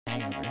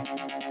hangover.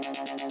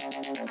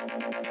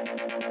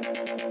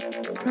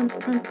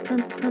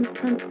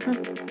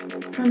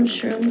 From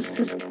shrooms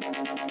to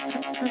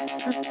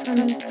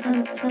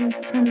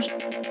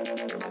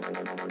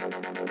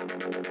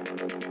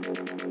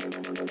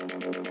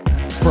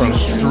From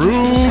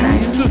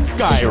shrooms to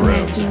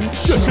Skyrim.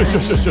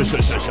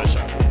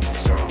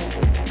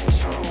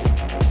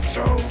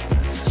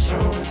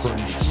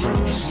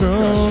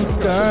 From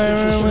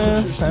Skyrim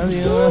with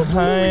Matthew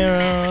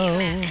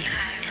Hiram.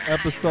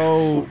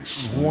 Episode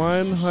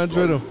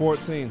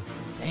 114.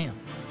 Damn.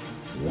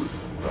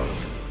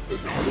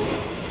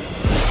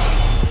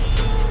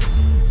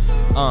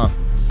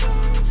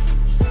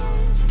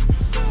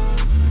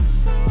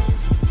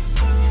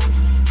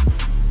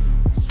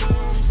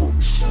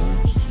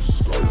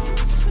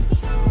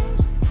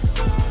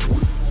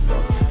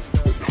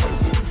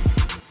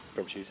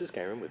 From Shrooms to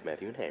Skyrim with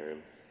Matthew and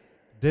Hiram.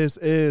 This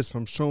is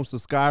From Shrooms to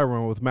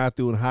Skyrim with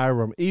Matthew and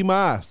Hiram.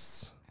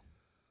 Emas.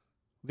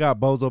 We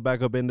got Bozo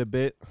back up in the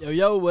bit.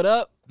 Yo, what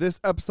up? This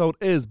episode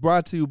is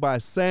brought to you by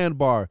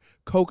Sandbar,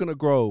 Coconut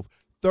Grove,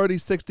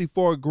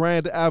 3064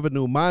 Grand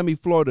Avenue, Miami,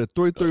 Florida,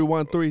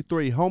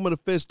 33133, home of the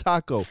fish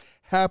taco.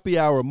 Happy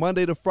hour,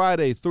 Monday to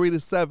Friday, 3 to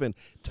 7.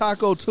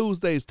 Taco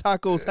Tuesdays,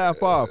 tacos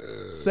half off.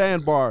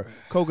 Sandbar,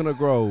 Coconut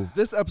Grove.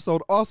 This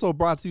episode also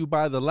brought to you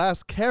by The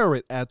Last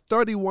Carrot at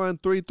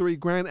 3133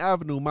 Grand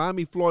Avenue,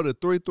 Miami, Florida,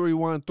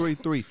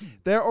 33133.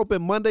 They're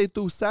open Monday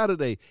through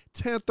Saturday,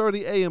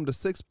 10:30 a.m. to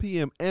 6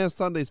 p.m. and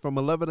Sundays from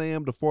 11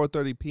 a.m. to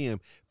 4:30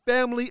 p.m.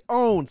 Family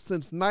owned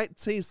since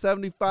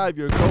 1975.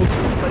 Your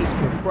go-to place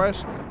for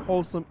fresh,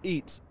 wholesome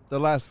eats. The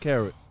Last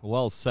Carrot.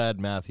 Well said,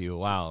 Matthew.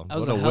 Wow. That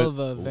was a hell of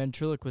a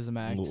ventriloquism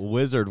act.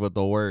 Wizard with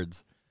the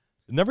words.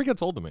 It never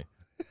gets old to me.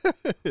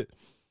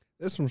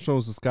 It's From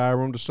Shrooms to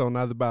Skyrim. The show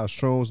neither about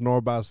shrooms nor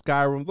about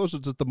Skyrim. Those are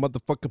just the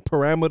motherfucking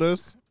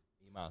parameters.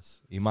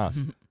 Emas.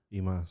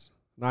 Emas.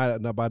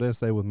 No, but I didn't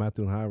say with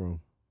Matthew and Hiram.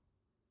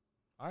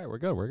 All right, we're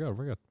good.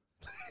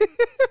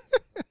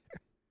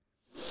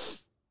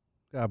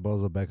 Got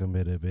Bozo back in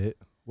a bit.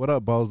 What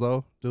up,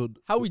 Bozo? Dude,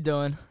 How we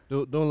doing?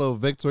 doing a little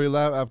victory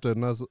lap after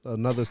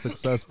another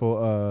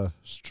successful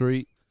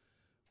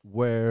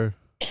streetwear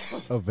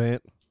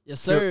event. Yes,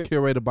 sir.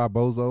 Curated by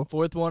Bozo.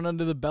 Fourth one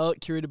under the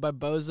belt, curated by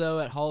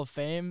Bozo at Hall of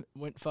Fame.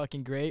 Went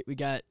fucking great. We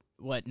got,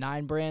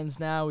 9 brands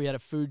now. We had a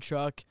food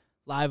truck,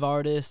 live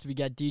artist. We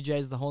got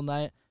DJs the whole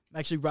night. I'm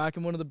actually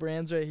rocking one of the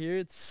brands right here.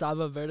 It's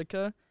Sava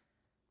Vertica.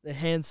 They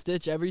hand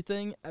stitch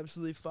everything.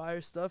 Absolutely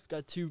fire stuff.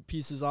 Got 2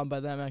 pieces on by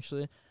them,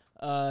 actually.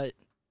 You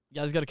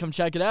guys got to come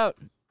check it out.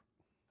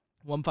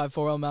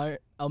 154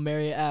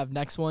 Elmeria Ave.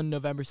 Next one,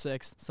 November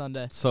 6th,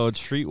 Sunday. So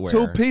it's streetwear.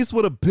 2-piece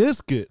with a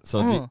biscuit.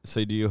 So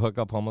do you hook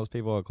up homeless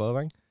people with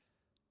clothing?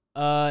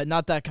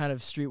 Not that kind of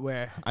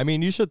streetwear. I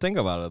mean, you should think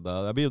about it,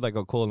 though. That'd be like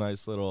a cool,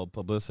 nice little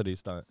publicity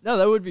stunt. No,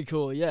 that would be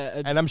cool.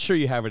 Yeah. And I'm sure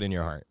you have it in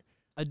your heart.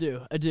 I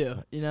do,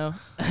 you know?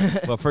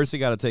 But first, you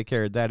got to take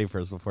care of daddy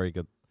first before you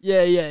could.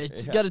 Yeah.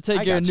 It's got to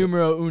take care of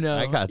numero uno.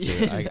 I got you.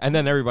 And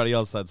then everybody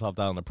else that's helped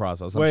out in the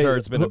process. I'm Wait, sure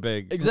it's been a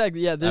big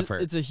Exactly. Yeah.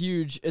 effort. It's a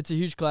huge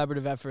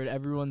collaborative effort.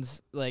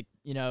 Everyone's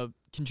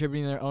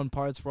contributing their own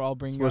parts. We're all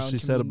bringing That's our what own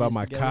she said about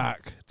my communities together.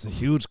 cock. It's a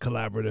huge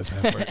collaborative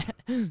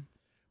effort.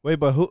 Wait,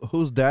 but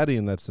who's daddy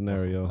in that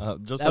scenario?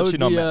 Just That so you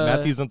know, would be,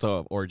 Matthew's into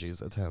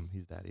orgies. It's him.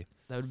 He's daddy.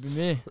 That would be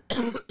me.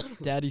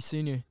 Daddy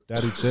Senior.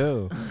 Daddy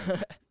chill.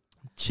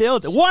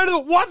 Chilled.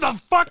 What the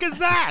fuck is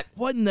that?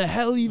 What in the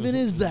hell even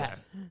is that?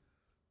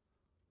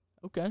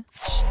 Okay.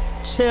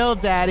 Chill,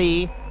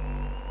 daddy.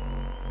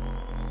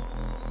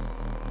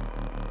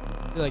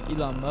 I feel like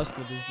Elon Musk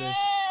with this bitch.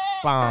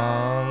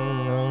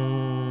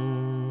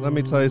 Let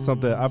me tell you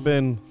something. I've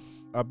been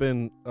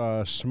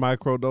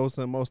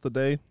microdosing most of the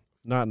day.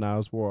 Not now,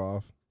 it's wore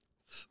off.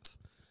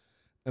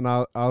 And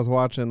I was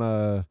watching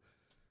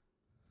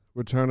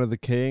Return of the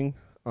King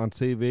on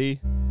TV,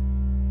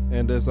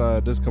 and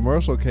this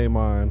commercial came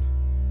on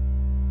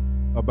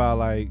about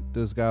like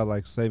this guy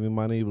like saving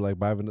money, like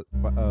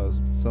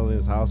selling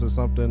his house or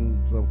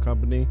something, some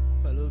company.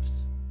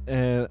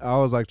 And I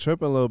was like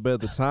tripping a little bit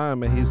at the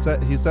time, and he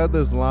said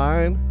this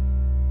line,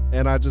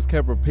 and I just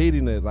kept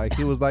repeating it. Like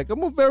he was like,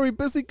 "I'm a very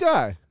busy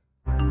guy,"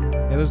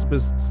 and it's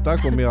been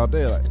stuck with me all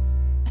day. Like,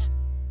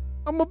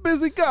 I'm a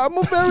busy guy. I'm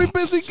a very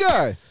busy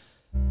guy.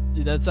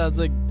 Dude, that sounds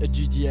like a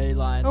GTA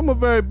line. I'm a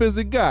very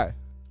busy guy.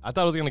 I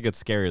thought it was going to get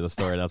scary, the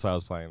story. That's why I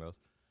was playing this.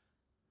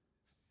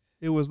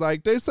 It was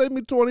like, they saved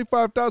me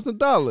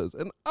 $25,000,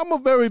 and I'm a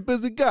very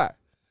busy guy.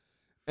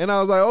 And I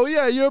was like, oh,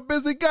 yeah, you're a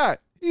busy guy.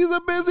 He's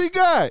a busy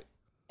guy.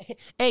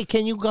 Hey,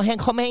 can you go ahead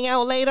and come hang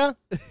out later?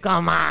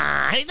 Come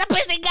on. He's a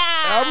busy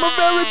guy. I'm a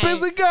very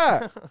busy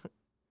guy.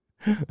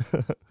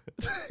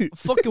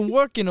 Fucking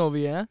working over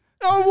here.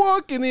 I'm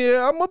working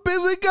here. I'm a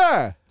busy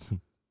guy.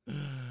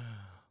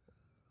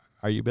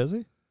 Are you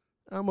busy?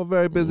 I'm a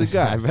very busy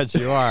guy. I bet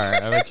you are.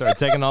 I bet you are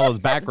taking all those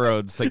back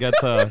roads to get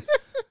to.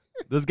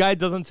 This guy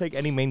doesn't take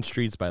any main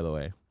streets, by the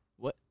way.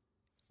 What?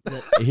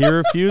 He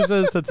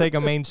refuses to take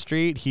a main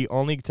street. He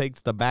only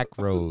takes the back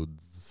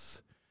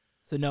roads.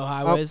 So no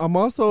highways? I'm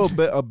also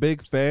a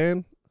big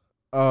fan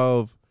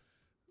of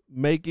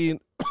making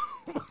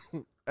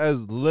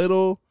as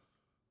little,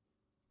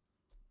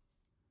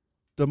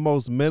 the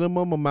most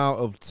minimum amount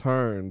of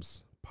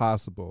turns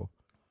possible.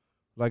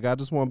 Like, I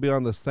just want to be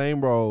on the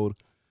same road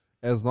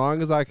as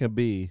long as I can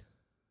be.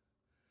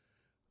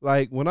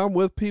 Like, when I'm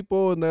with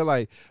people and they're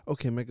like,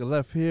 okay, make a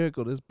left here,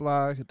 go this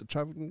block, hit the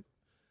traffic.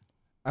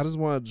 I just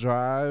want to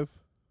drive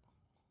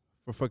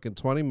for fucking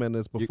 20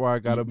 minutes before I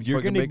got to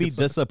You're going to be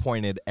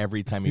disappointed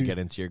every time you get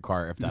into your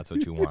car if that's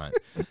what you want.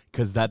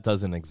 Because that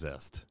doesn't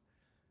exist.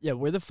 Yeah,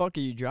 where the fuck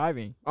are you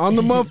driving? on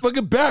the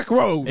motherfucking back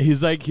road.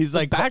 He's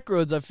like Back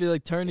roads, I feel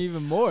like turn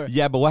even more.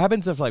 Yeah, but what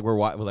happens if like we're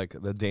like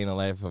the day in the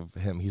life of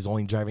him? He's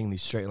only driving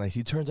these straight lines.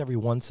 He turns every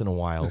once in a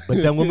while, but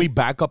then when we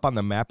back up on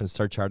the map and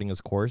start charting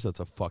his course, that's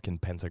a fucking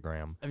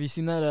pentagram. Have you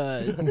seen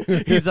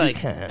that? He's like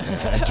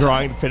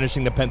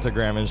finishing the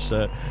pentagram and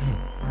shit.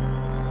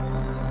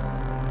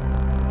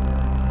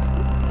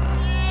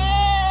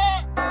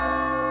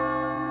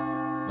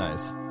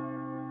 Nice.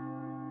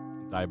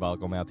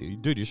 Diabolical Matthew.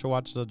 Dude, you should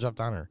watch the Jeff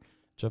Donner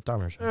show.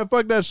 Man,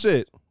 fuck that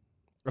shit.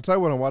 I'll tell you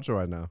what I'm watching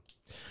right now.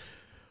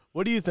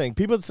 What do you think?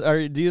 Do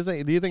you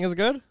think it's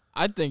good?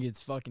 I think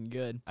it's fucking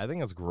good. I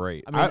think it's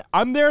great. I mean,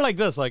 I'm there like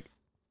this, like,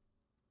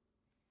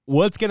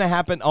 what's gonna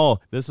happen? Oh,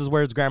 this is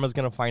where his grandma's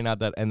gonna find out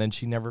that, and then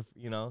she never,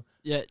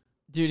 Yeah,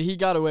 dude, he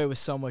got away with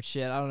so much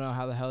shit. I don't know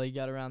how the hell he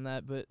got around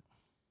that, but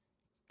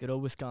good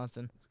old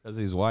Wisconsin. because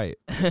he's white.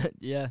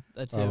 Yeah,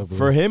 that's it. Probably.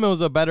 For him, it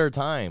was a better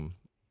time.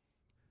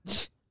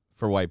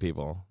 For white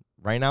people,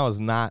 right now is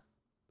not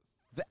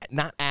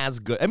as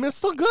good. I mean, it's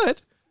still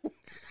good,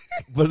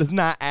 but it's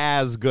not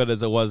as good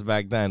as it was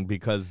back then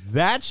because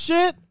that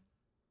shit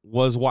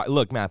was why.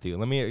 Look, Matthew,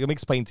 let me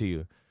explain to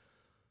you.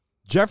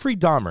 Jeffrey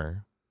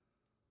Dahmer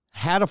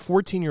had a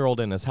 14-year-old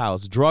in his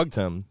house, drugged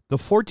him. The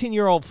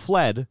 14-year-old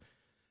fled,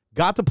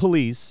 got the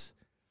police,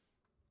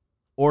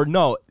 or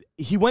no,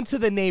 he went to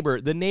the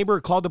neighbor. The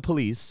neighbor called the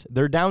police.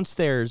 They're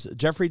downstairs.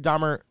 Jeffrey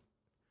Dahmer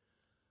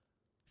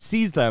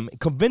sees them,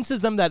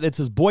 convinces them that it's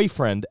his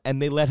boyfriend,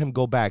 and they let him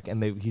go back,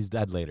 and he's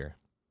dead later.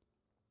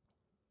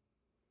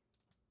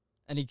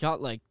 And he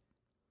got like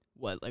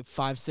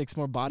 5-6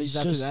 more bodies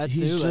after that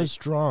too. He's Like, just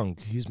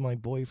drunk. He's my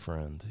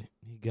boyfriend.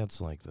 He gets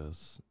like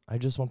this. I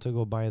just want to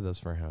go buy this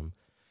for him.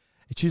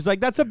 And she's like,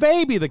 that's a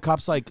baby. The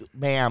cop's like,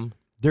 ma'am,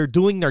 they're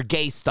doing their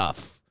gay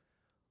stuff.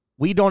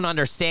 We don't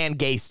understand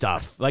gay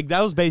stuff. Like, that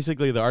was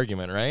basically the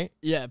argument, right?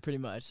 yeah, pretty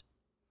much.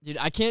 Dude,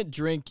 I can't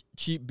drink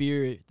cheap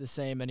beer the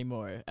same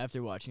anymore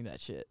after watching that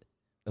shit.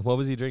 What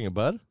was he drinking,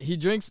 bud? He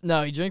drinks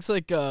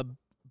like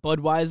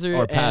Budweiser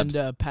Or and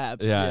Pabst.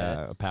 Pabst.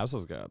 Yeah, Pabst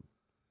is good.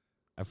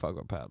 I fuck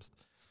with Pabst.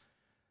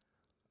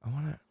 I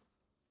want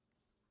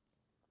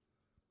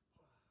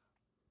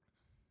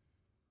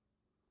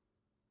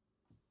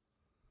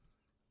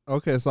to...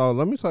 Okay, so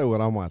let me tell you what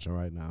I'm watching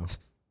right now.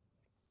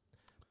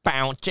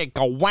 Bow,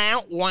 chicka,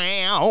 wow,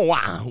 wow,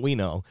 wow. We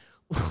know.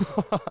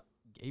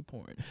 Gay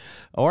porn.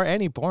 Or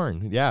any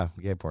porn. Yeah,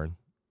 gay porn.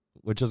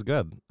 Which is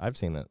good. I've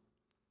seen it.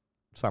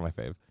 It's not my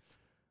fave.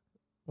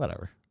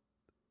 Whatever.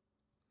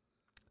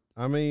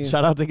 I mean,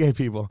 Shout out to gay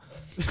people.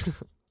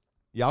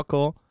 Y'all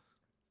cool.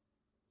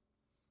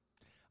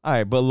 All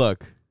right, but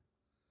look.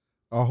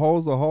 a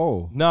hole's a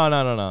hole.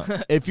 No.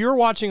 If you're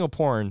watching a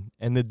porn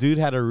and the dude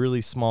had a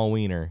really small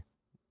wiener,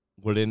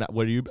 and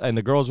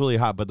the girl's really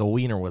hot, but the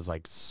wiener was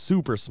like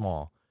super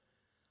small,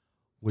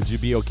 would you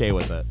be okay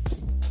with it?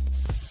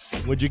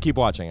 Would you keep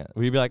watching it?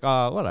 Would you be like,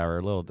 oh,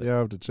 whatever, little dick.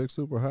 Yeah, if the chick's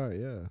super hot,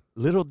 yeah.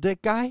 Little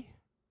dick guy?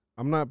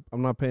 I'm not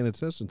paying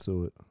attention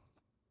to it.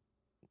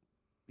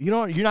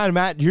 You're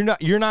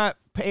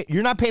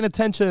not paying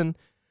attention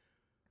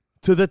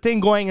to the thing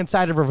going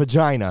inside of her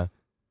vagina.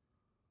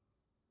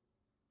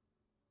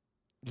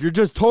 You're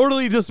just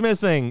totally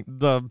dismissing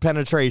the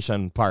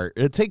penetration part.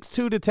 It takes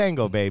two to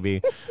tango,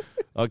 baby.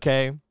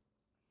 Okay?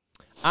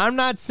 I'm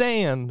not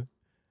saying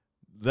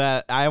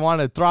that I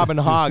want to throb and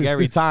hog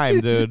every time,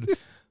 dude.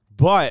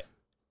 But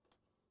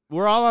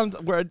we're all on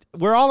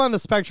the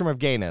spectrum of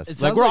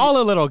gayness. Like, we're like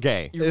all a little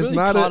gay. You're It's really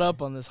not caught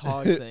up on this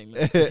hog thing.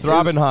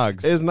 Throb and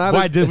hogs. It's not.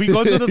 Why, did we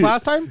go through this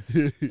last time?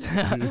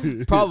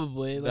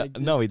 Probably. Like,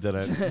 No, we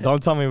didn't.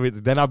 Don't tell me.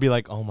 Then I'll be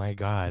like, oh my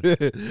God.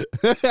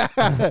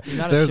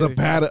 There's a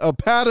pattern. A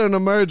pattern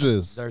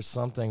emerges. There's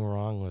something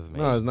wrong with me.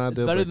 No, it's not.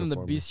 It's better than the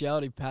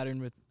bestiality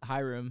pattern with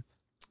Hiram.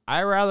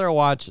 I rather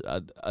watch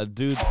a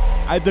dude.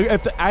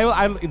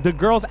 The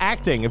girl's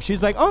acting. If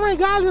she's like, "Oh my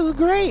God, this is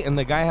great," and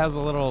the guy has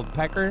a little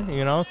pecker,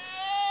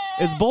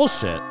 it's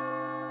bullshit.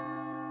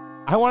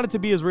 I want it to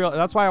be as real.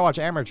 That's why I watch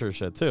amateur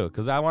shit too,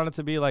 because I want it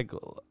to be like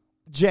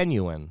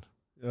genuine.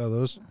 Yeah,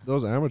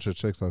 those amateur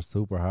chicks are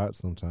super hot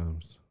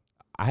sometimes.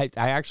 I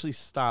actually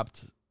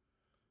stopped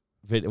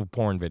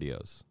porn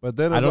videos. But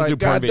then I it's don't like, do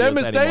porn God damn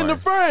it, videos stay in the anymore."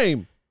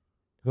 frame.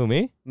 Who,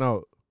 me?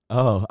 No.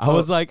 Oh, I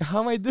was like,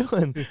 how am I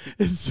doing?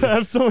 I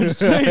have so much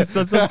space.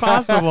 That's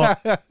impossible.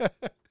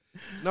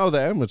 No, the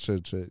amateur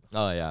chick.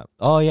 Oh yeah.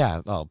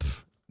 Oh,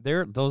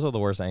 those are the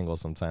worst angles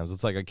sometimes.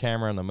 It's like a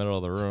camera in the middle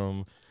of the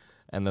room,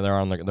 and then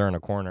they're in a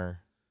corner.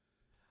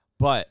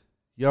 But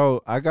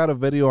Yo, I got a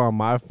video on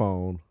my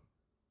phone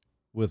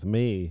with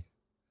me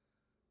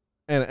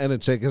and a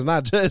chick. It's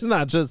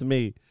not just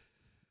me.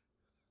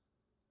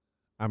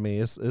 I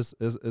mean,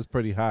 it's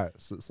pretty hot.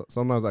 So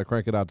sometimes I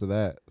crank it out to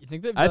that. You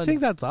think they've? I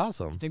think that's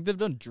awesome. You think they've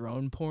done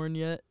drone porn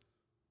yet?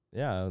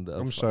 Yeah,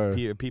 I'm sure.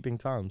 Peeping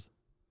Toms.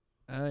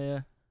 Oh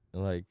yeah.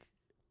 Like,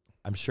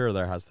 I'm sure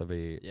there has to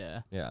be.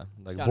 Yeah. Yeah,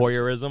 like Gotta be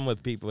voyeurism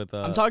with people with.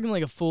 I'm talking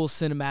like a full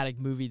cinematic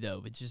movie though,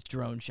 with just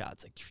drone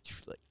shots,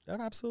 like. Yeah,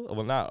 absolutely.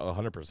 Well, not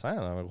 100%.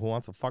 I mean, who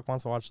wants to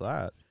watch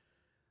that?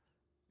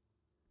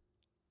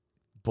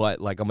 But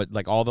like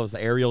all those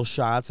aerial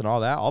shots and all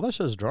that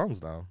shit is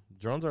drones now.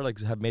 Drones are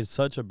have made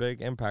such a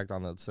big impact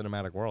on the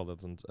cinematic world.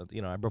 It's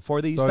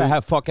before they used to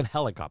have fucking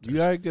helicopters. You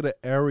gotta get an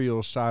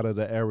aerial shot of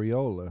the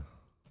areola.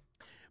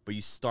 But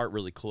you start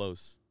really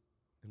close,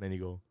 and then you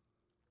go.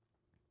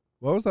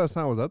 What was that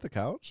sound? Was that the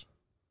couch?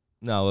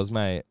 No, it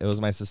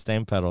was my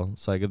sustain pedal,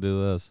 so I could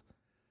do this.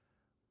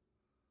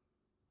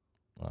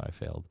 Oh, I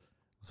failed.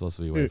 It's supposed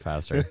to be way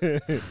faster.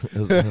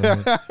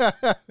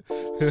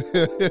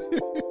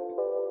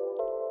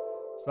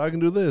 So I can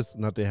do this.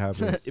 Nothing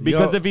happens.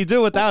 Because if you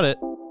do without it,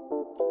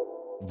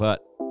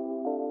 but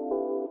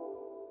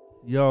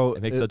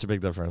it makes such a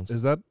big difference.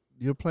 Is that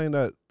you're playing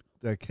that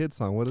kid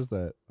song? What is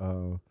that?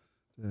 The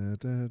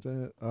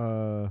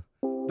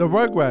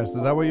Rugrats.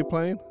 Is that what you're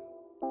playing?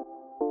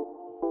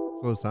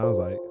 That's what it sounds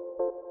like.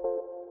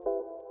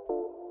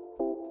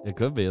 It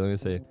could be. Let me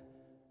see.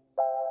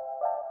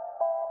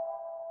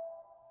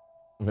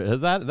 Wait,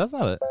 is that? That's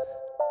not it.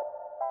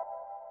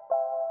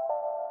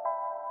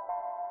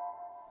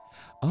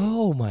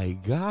 Oh my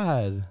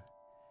god.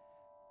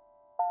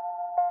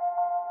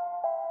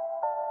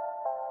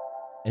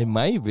 It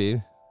might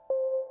be.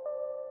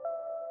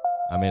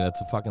 I mean, it's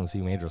a fucking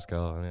C major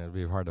scale. I mean, it'd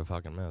be hard to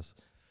fucking miss.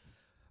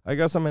 I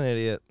guess I'm an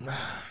idiot.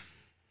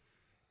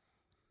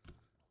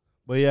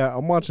 But yeah,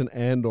 I'm watching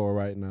Andor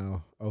right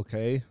now.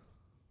 Okay.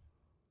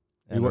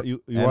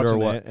 You Andor watching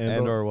what? Andor?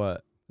 Andor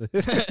what?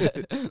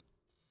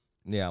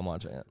 Yeah, I'm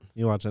watching it.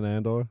 You watching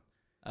Andor?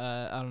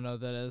 I don't know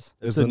what that is.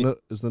 It's the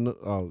new.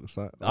 Oh,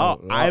 sorry.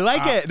 I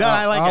like it. No,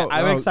 I like it.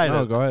 I'm excited.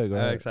 No, go ahead.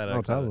 I'm excited.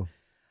 No, tell them.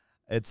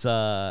 It's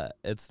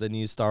the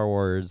new Star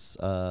Wars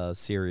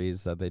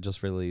series that they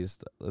just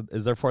released.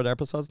 Is there 4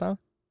 episodes now?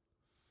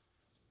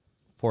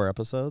 4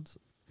 episodes?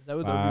 Is that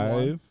with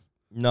Obi-Wan? 5.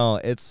 No,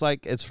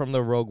 it's from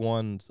the Rogue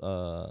One.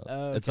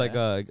 It's like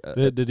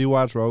Did you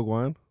watch Rogue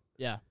One?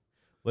 Yeah.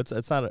 what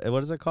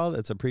is it called?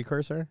 It's a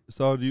precursor.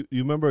 So you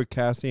remember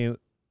Cassian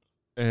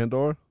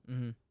Andor?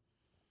 Mm-hmm.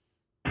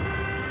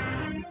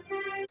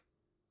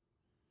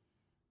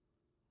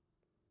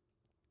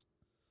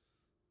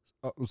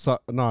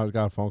 No, I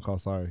got a phone call.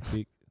 Sorry.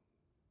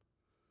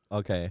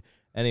 Okay.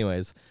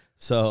 Anyways,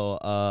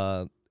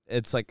 so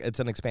it's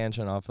an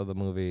expansion off of the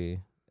movie.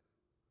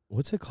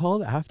 What's it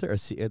called? After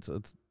it's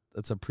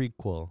a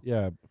prequel.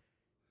 Yeah,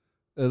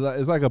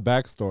 it's like a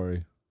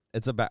backstory.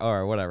 It's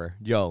or whatever.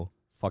 Yo,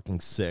 fucking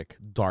sick,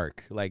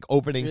 dark. Like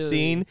opening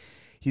scene,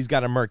 he's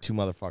got to murk 2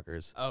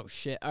 motherfuckers. Oh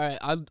shit! All right,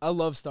 I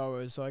love Star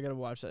Wars, so I gotta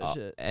watch that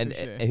shit. And for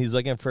sure. and he's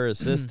looking for his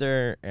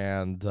sister,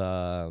 and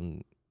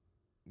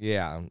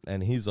yeah,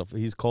 and he's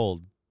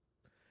cold.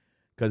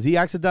 Cause he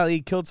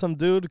accidentally killed some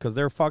dude because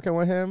they're fucking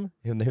with him.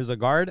 And there's a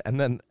guard, and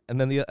then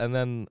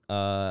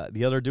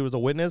the other dude was a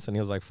witness, and he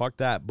was like, "Fuck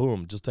that!"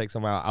 Boom, just takes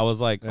him out. I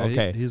was like, Yeah,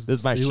 "Okay, this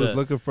is my shit." He was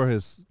looking for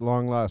his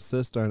long lost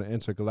sister in an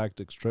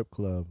intergalactic strip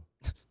club.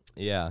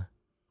 Yeah,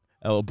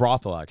 a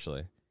brothel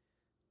actually,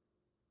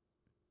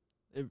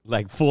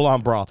 like full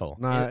on brothel.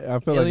 Nah, I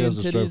feel like it Alien was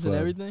a strip titties club. and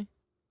everything.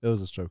 It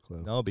was a strip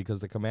club. No, because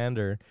the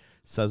commander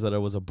says that it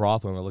was a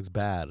brothel and it looks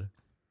bad.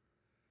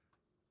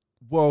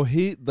 Well,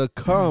 the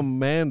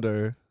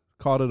commander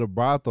called it a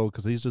brothel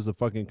because he's just a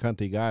fucking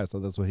cunty guy, so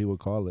that's what he would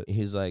call it.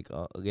 He's like,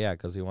 yeah,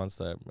 because he wants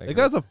to. The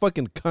guy's a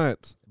fucking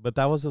cunt. But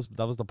that was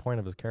the point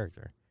of his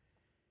character.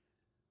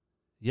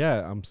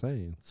 Yeah, I'm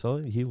saying. So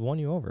he won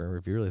you over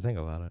if you really think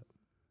about it.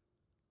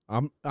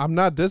 I'm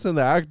not dissing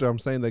the actor. I'm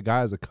saying the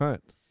guy's a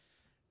cunt.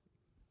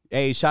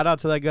 Hey, shout out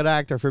to that good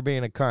actor for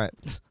being a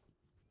cunt.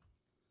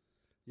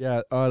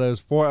 Yeah,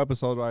 there's 4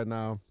 episodes right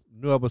now.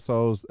 New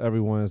episodes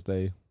every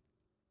Wednesday.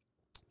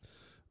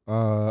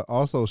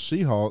 Also,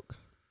 She-Hulk.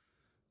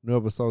 New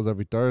episodes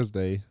every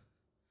Thursday.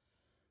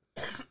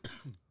 Are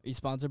you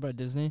sponsored by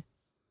Disney?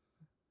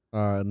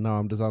 No,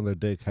 I'm just on their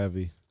dick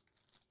heavy.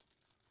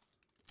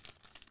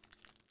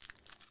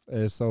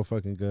 It's so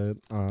fucking good.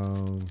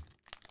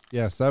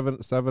 Yeah,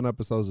 seven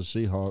episodes of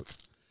She-Hulk.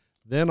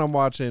 Then I'm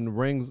watching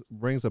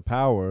Rings of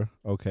Power.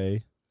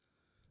 Okay.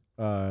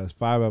 5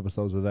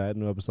 episodes of that.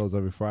 New episodes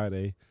every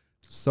Friday.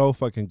 So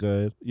fucking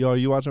good. Yo, are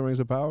you watching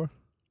Rings of Power?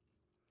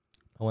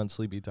 I want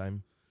sleepy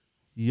time.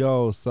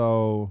 Yo,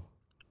 so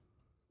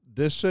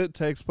this shit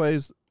takes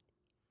place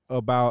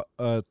about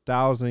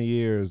 1,000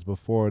 years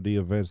before the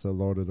events of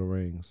Lord of the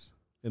Rings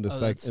in the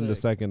in the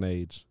Second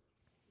Age.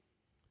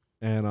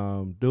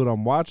 And dude,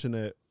 I'm watching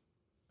it,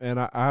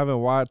 and I haven't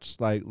watched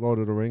like Lord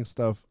of the Rings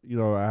stuff. You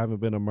know, I haven't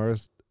been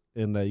immersed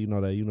in that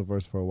that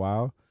universe for a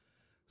while,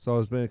 so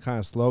it's been kind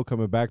of slow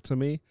coming back to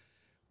me.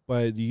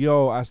 But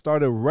yo, I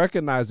started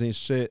recognizing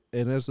shit,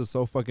 and this is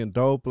so fucking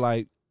dope.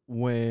 Like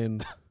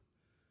when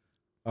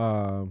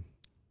they're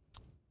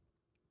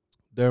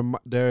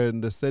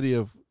in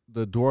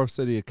the dwarf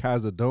city of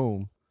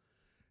Khazad-dûm,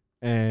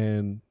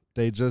 and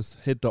they just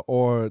hit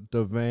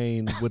the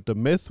vein with the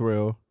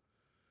mithril.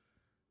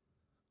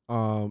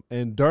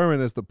 And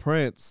Durin is the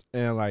prince,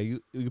 and like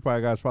you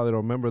probably guys don't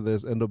remember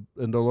this in the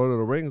Lord of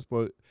the Rings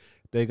book,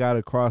 they got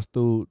to cross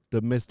through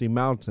the Misty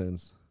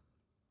Mountains,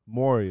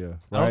 Moria.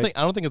 Right?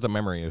 I don't think it's a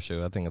memory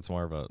issue. I think it's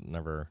more of a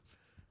never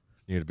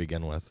knew to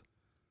begin with.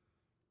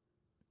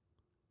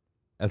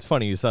 It's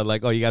funny you said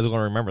like, oh, you guys are going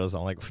to remember this.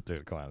 I'm like,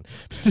 dude, come on.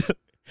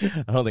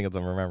 I don't think it's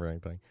a remembering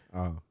thing.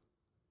 Oh.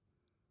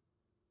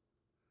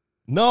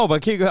 No,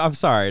 but I'm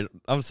sorry.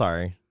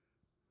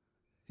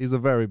 He's a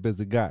very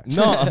busy guy.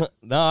 No,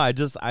 I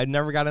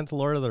never got into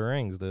Lord of the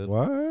Rings, dude.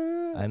 What?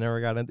 I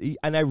never got into,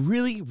 and I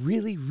really,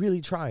 really,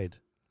 really tried.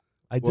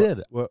 I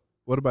did. What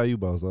about you,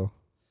 Bozo?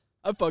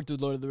 I fucked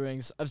with Lord of the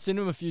Rings. I've seen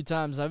him a few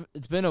times.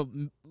 It's been a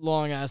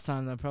long ass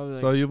time. That probably.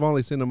 So you've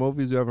only seen the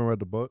movies. You haven't read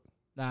the book.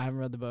 Nah, I haven't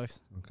read the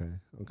books.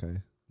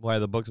 Okay. Why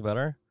the book's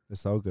better?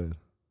 It's so good.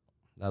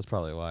 That's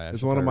probably why.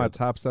 It's one of my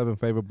top 7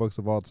 favorite books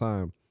of all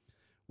time.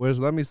 Which,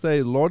 let me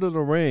say, Lord of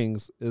the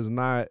Rings is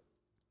a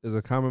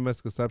common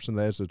misconception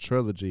that it's a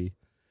trilogy.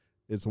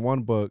 It's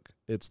one book.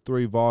 It's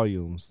 3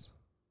 volumes.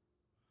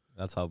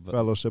 That's how.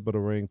 Fellowship of the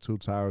Ring, Two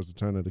Towers,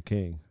 Return of the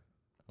King.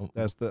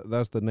 That's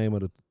the name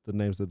of the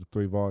names of the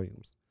 3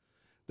 volumes.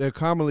 They're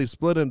commonly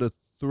split into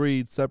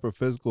 3 separate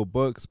physical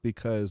books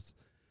because,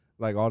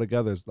 like,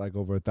 altogether it's like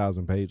over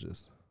 1,000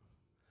 pages.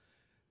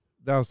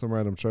 That was some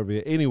random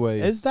trivia.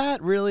 Anyways, is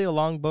that really a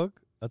long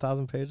book?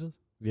 1,000 pages?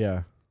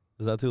 Yeah.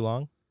 Is that too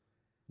long?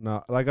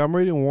 No, like I'm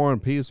reading War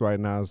and Peace right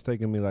now. It's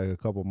taking me like a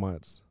couple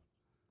months.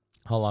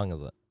 How long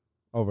is it?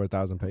 Over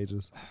 1,000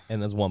 pages.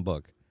 And it's one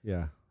book.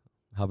 Yeah.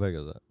 How big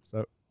is it?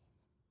 So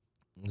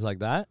it's like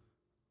that?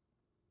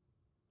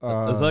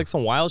 Is it like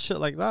some wild shit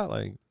like that?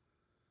 Like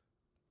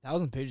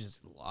 1,000 pages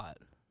is a lot.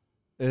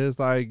 It's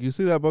like, you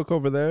see that book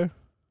over there?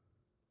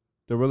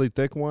 The really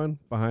thick one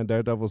behind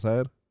Daredevil's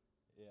head?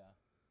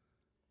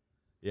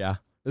 Yeah.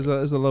 It's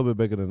a little bit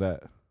bigger than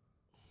that.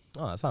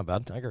 Oh, that's not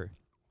bad. I agree.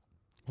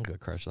 I'm gonna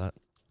crush that.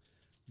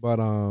 But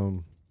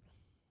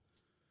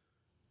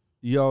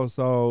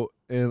so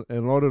in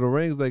Lord of the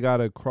Rings, they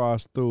gotta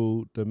cross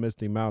through the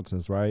Misty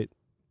Mountains, right?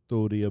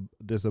 Through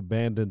this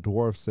abandoned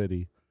dwarf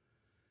city.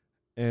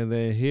 And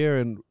then here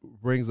in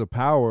Rings of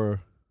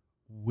Power,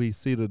 we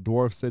see the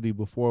dwarf city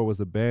before it was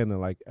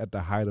abandoned, like at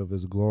the height of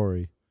its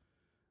glory.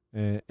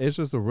 And it's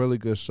just a really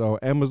good show.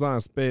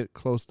 Amazon spent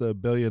close to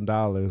 $1 billion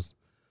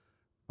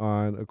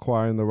on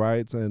acquiring the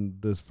rights in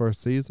this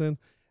first season.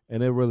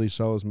 And it really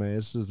shows, man.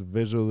 It's just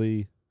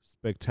visually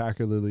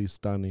spectacularly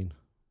stunning.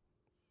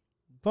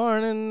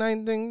 Born in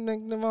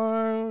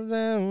 1994,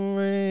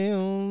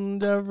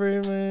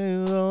 every man.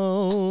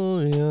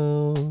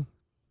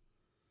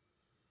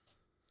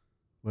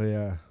 But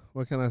yeah,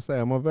 what can I say?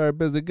 I'm a very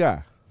busy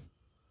guy.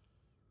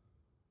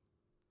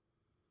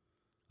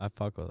 I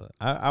fuck with it.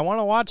 I want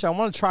to watch it. I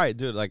want to try it,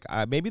 dude. Like,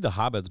 maybe The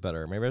Hobbit's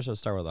better. Maybe I should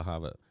start with The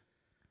Hobbit.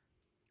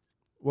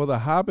 Well, The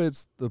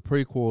Hobbit's the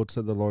prequel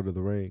to The Lord of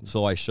the Rings.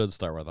 So I should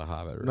start with The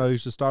Hobbit. Right? No, you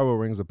should start with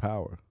Rings of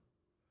Power.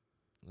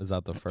 Is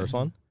that the first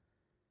one?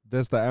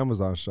 That's the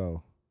Amazon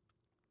show.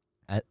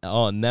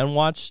 And then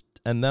watch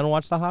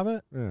The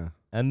Hobbit? Yeah.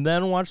 And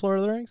then watch Lord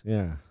of the Rings?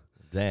 Yeah.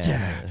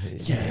 Damn.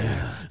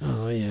 Yeah.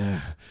 Oh,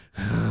 yeah.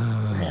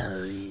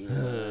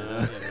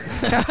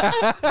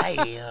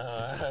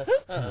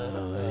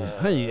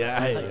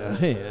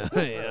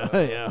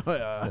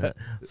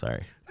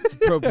 Sorry. It's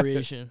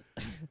appropriation.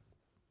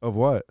 Of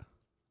what?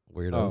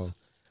 Weirdos.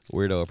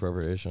 Weirdo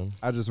appropriation.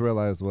 I just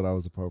realized what I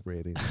was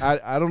appropriating.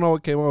 I don't know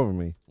what came over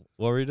me.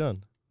 What were you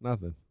doing?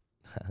 Nothing.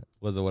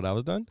 Was it what I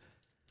was doing?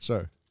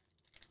 Sure.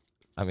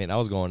 I mean, I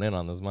was going in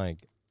on this mic.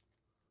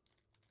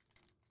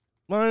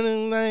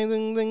 Morning, morning.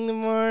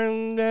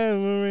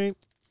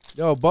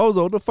 Yo,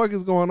 Bozo, what the fuck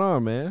is going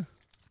on, man?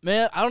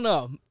 Man, I don't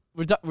know.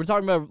 We're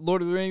talking about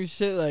Lord of the Rings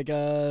shit. Like,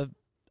 I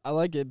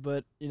like it,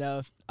 but you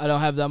know, I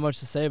don't have that much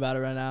to say about it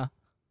right now.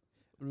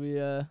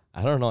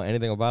 I don't know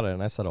anything about it,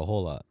 and I said a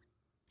whole lot.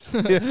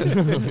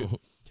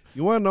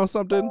 You want to know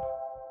something?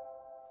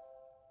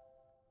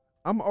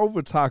 I'm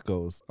over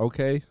tacos,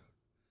 okay?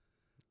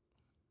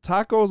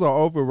 Tacos are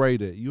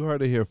overrated. You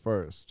heard it here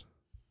first.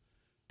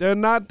 They're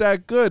not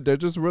that good. They're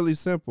just really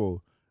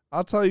simple.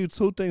 I'll tell you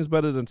 2 things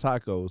better than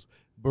tacos.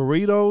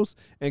 Burritos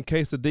and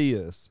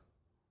quesadillas.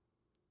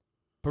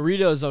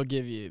 Burritos I'll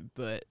give you,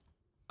 but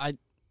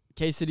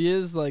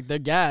quesadillas, like, they're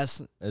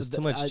gas. It's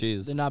too much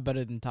cheese. They're not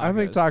better than tacos. I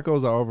think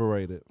tacos are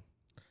overrated.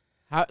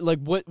 How, like,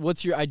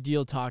 what's your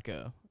ideal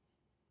taco?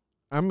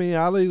 I mean,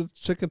 I'll eat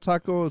chicken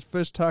taco,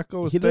 fish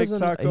taco, steak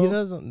taco. He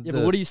doesn't. Yeah,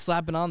 but what are you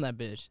slapping on that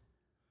bitch?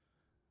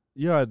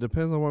 Yeah, it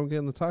depends on where I'm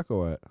getting the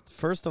taco at.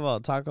 First of all,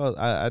 tacos.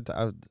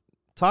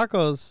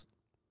 Tacos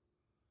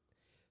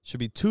should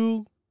be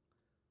 2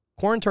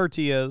 corn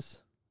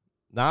tortillas,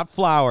 not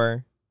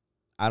flour.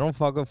 I don't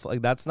fuck with,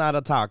 like, that's not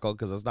a taco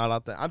because it's not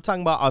authentic. I'm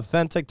talking about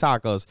authentic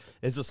tacos.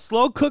 It's a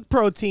slow cooked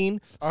protein,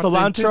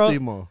 cilantro.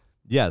 Authenticimo.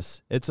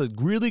 Yes, it's a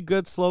really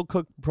good slow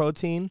cooked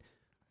protein,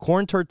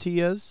 corn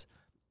tortillas,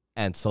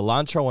 and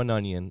cilantro and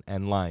onion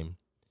and lime.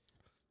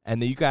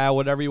 And then you can add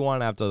whatever you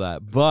want after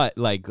that. But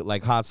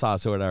like hot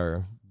sauce or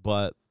whatever.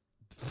 But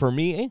for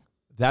me,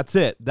 that's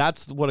it.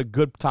 That's what a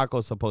good taco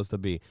is supposed to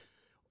be.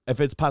 If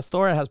it's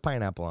pastor, it has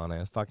pineapple on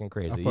it. It's fucking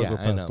crazy. I fuck Yeah, with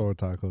I know. pastor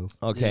tacos.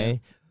 Okay.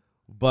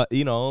 But,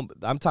 you know,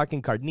 I'm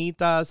talking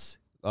carnitas,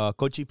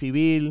 cochi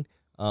pibil.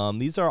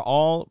 These are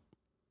all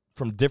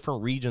from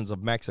different regions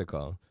of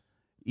Mexico.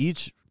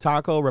 Each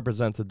taco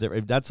represents a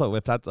different. That's a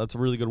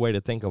really good way to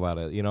think about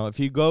it. You know,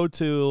 if you go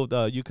to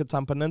the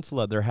Yucatan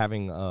Peninsula, they're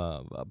having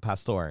a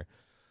pastor.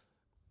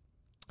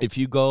 If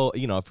you go,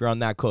 you know, if you're on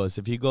that coast,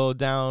 if you go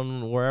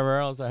down wherever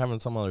else, they're having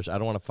some other. I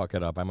don't want to fuck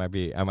it up. I might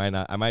be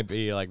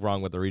like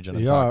wrong with the region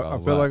of Yeah,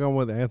 taco. I feel like I'm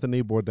with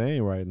Anthony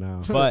Bourdain right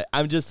now. But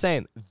I'm just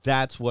saying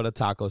that's what a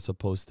taco is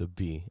supposed to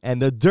be.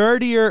 And the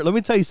dirtier, let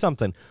me tell you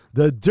something.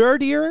 The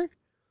dirtier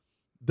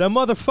the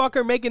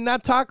motherfucker making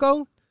that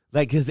taco,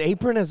 like his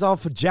apron is all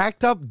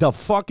jacked up, the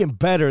fucking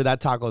better that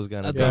taco's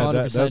gonna That's be.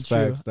 100% that's true.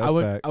 facts. That's I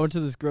went facts. to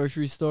this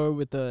grocery store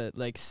with the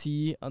like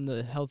C on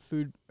the health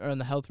food or on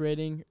the health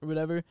rating or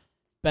whatever.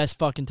 Best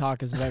fucking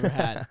tacos I've ever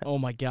had. Oh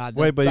my god.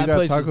 Wait, but you that got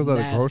place was tacos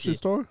at a grocery nasty.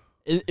 store?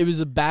 It was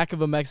the back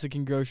of a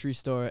Mexican grocery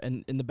store,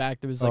 and in the back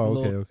there was like Oh, a okay,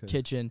 little okay.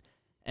 kitchen,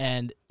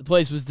 and the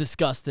place was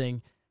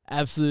disgusting.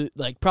 Absolute,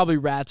 like probably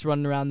rats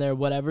running around there,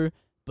 whatever.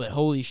 But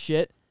holy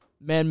shit,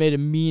 man made a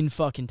mean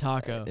fucking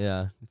taco.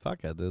 Yeah,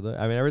 fuck it, dude.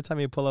 I mean, every time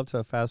you pull up to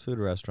a fast food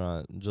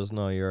restaurant, just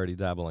know you're already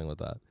dabbling with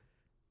that.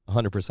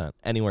 100%.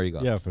 Anywhere you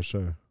go. Yeah, for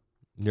sure.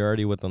 You're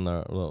already within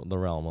the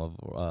realm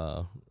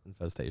of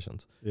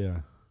infestations. Yeah.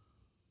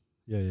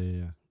 Yeah.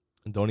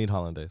 And don't eat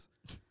hollandaise.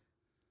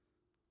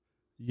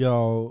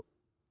 Yo,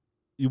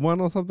 you want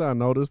to know something I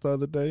noticed the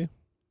other day?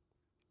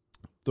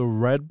 The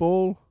Red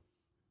Bull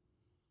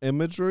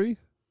imagery,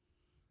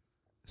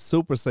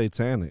 super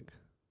satanic.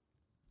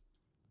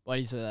 Why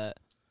do you say that?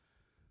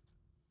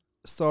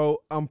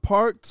 So I'm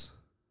parked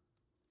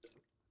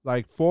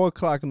like 4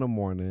 o'clock in the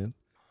morning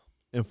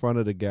in front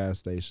of the gas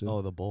station.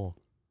 Oh, the bowl.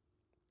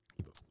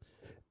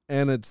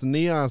 And it's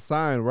neon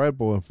sign Red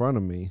Bull in front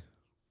of me.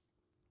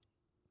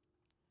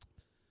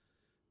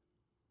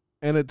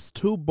 And it's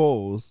two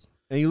bulls.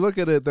 And you look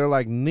at it, they're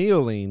like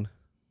kneeling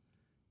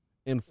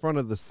in front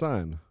of the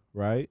sun,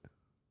 right?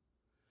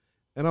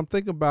 And I'm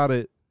thinking about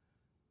it,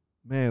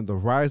 man, the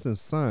rising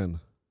sun,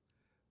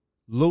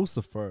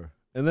 Lucifer.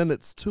 And then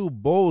it's two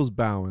bulls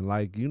bowing.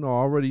 Like, you know,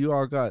 already you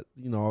all got,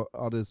 you know,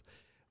 all this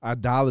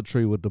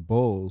idolatry with the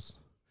bulls.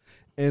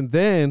 And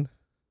then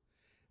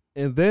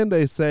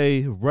they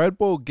say Red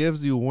Bull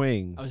gives you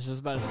wings. I was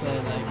just about to say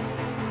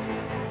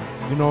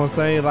like, You know what I'm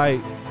saying?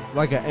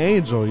 Like an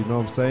angel, you know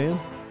what I'm saying?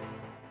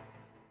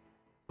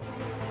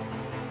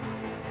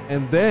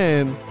 And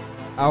then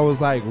I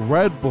was like,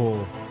 Red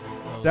Bull.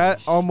 holy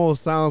That sh-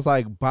 almost sounds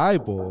like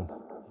Bible.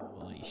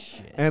 holy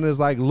shit. And it's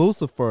like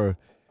Lucifer.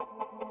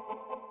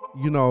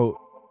 You know,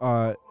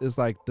 it's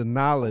like the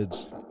knowledge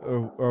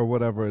or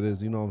whatever it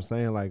is, you know what I'm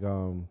saying? Like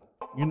you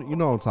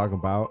know what I'm talking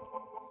about.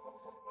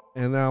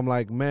 And then I'm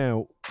like,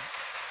 man,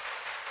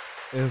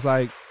 it's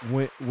like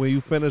when you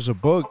finish a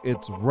book,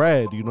 it's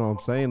red, you know what I'm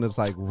saying? It's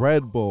like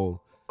Red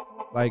Bull.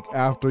 Like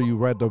after you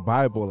read the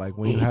Bible, like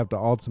when you have the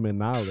ultimate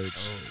knowledge.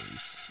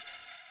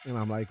 And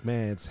I'm like,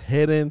 man, it's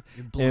hidden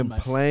You're blowing in my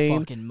plain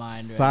fucking mind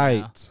right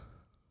now. sight.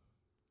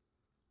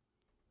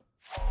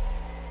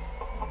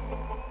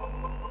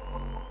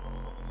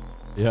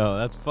 Yo,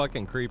 that's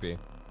fucking creepy.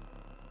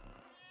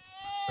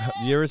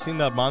 You ever seen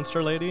that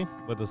monster lady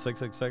with the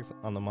 666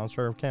 on the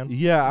monster can?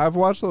 Yeah, I've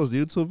watched those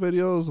YouTube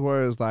videos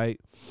where it's like,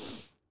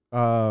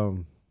 they're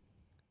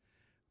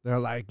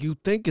like, you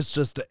think it's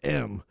just an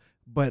M,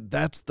 but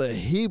that's the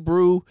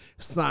Hebrew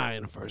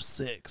sign for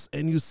 6.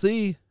 And you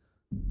see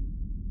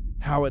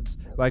how it's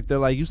like, they're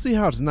like, you see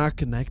how it's not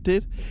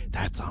connected?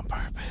 That's on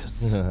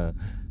purpose.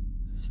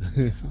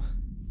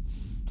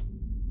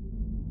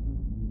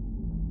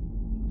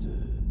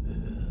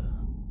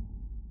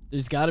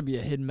 There's got to be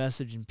a hidden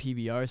message in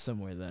PBR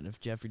somewhere then if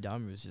Jeffrey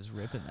Dahmer was just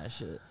ripping that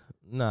shit.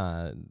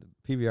 Nah,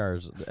 PBR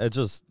is it's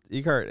just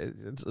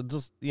it's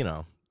just, you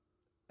know,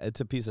 it's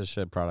a piece of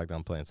shit product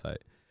on plain sight.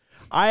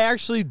 I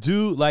actually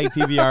do like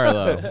PBR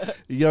though.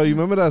 Yo, you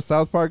remember that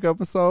South Park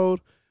episode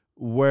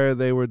where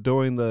they were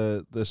doing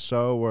the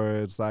show where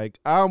it's like,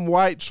 I'm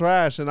white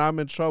trash and I'm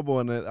in trouble,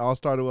 and it all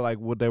started with like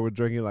what they were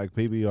drinking, like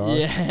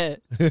PBR.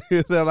 Yeah.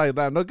 They're like,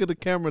 now look at the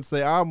camera and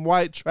say, I'm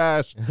white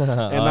trash and Oh,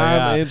 I'm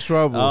yeah. in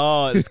trouble.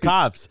 Oh, it's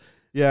cops.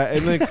 Yeah,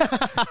 and then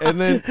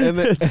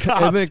It's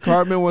cops. and then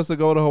Cartman wants to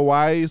go to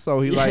Hawaii, so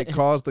he like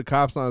calls the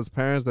cops on his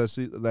parents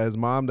that his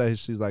mom that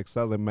she's like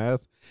selling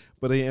meth,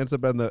 but he ends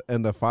up in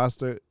the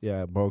foster.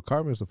 Yeah, bro,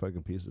 Cartman's a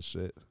fucking piece of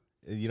shit.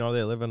 You know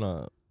they live in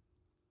a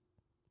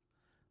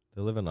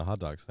hot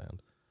dog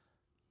stand.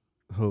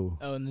 Who?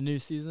 Oh, in the new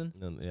season?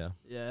 And, yeah.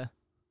 Yeah.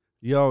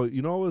 Yo,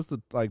 you know it was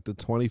the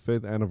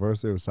 25th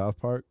anniversary of South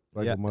Park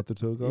like Yeah. a month or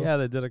two ago? Yeah,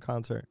 they did a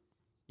concert.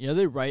 You know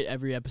they write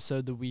every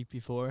episode the week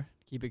before,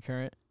 keep it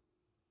current.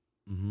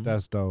 Mm-hmm.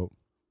 That's dope.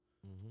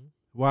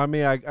 Mm-hmm. Well, I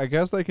mean, I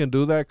guess they can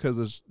do that because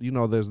it's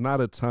there's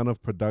not a ton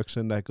of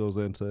production that goes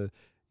into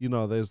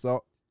there's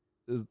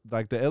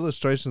like the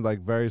illustration's like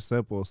very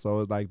simple,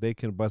 so like they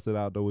can bust it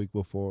out the week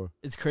before.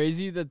 It's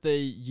crazy that they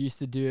used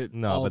to do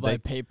it all by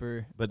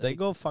paper. But they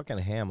go fucking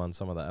ham on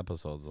some of the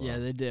episodes. Though. Yeah,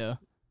 they do.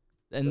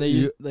 And they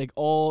use like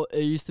all.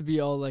 It used to be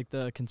all like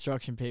the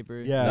construction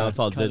paper. Yeah, now it's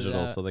all cut it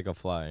digital, out. so they can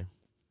fly.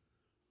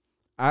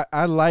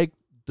 I like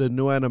the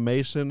new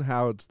animation,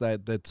 how it's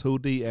that the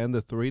 2D and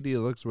the 3D. It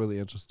looks really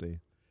interesting,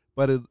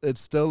 but it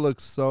still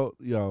looks so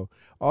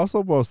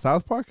Also, bro,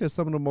 South Park has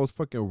some of the most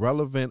fucking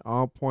relevant,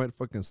 on point,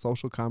 fucking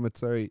social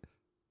commentary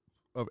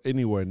of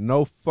anywhere.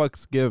 No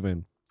fucks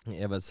given.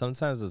 Yeah, but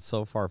sometimes it's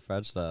so far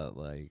fetched that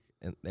like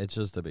it's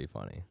just to be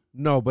funny.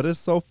 No, but it's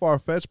so far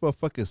fetched, but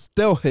fucking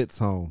still hits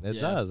home. It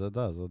does. It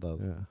does.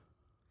 Yeah.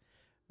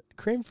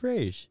 Cream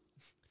fraiche.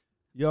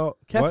 Yo,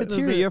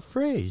 Cafeteria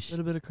fraiche. A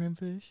little bit of creme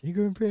fish. You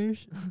cream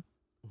fraiche.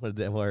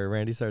 Where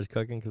Randy starts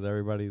cooking because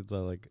everybody's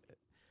like,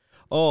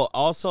 oh,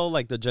 also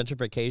like the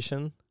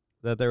gentrification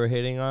that they were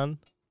hitting on.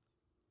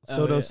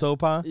 Soda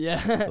Sopa.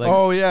 Yeah. Like,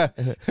 oh yeah.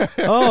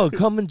 oh,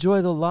 come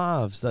enjoy the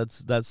lofts.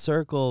 That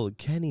circle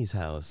Kenny's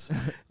house.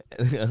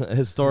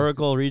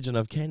 Historical region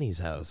of Kenny's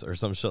house or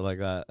some shit like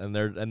that. And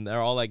they're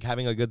all like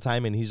having a good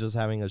time and he's just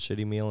having a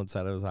shitty meal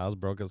inside of his house,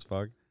 broke as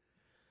fuck.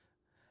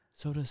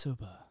 Soda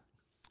Sopa.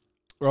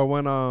 Or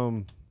when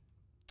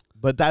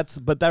But that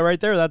right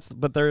there,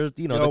 they're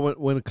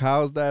when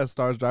Kyle's dad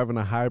starts driving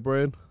a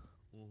hybrid,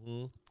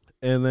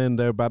 and then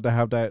they're about to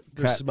have that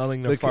they're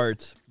smelling their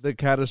farts. The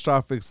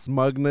catastrophic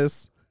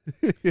smugness.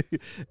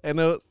 And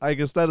like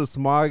instead of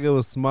smog, it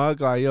was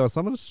smug. Like, yo,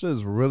 some of this shit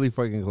is really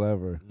fucking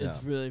clever. Yeah.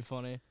 It's really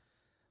funny.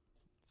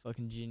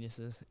 Fucking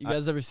geniuses. You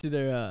guys ever see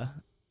their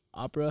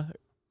opera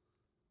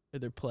or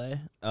their play?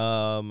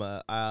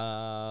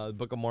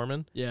 Book of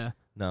Mormon? Yeah.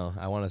 No,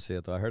 I want to see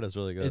it though. I heard it's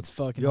really good. It's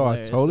fucking Yo, I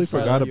hilarious. totally It's out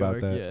forgot of New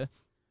about York, that.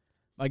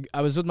 Yeah.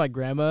 I was with my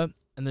grandma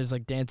and there's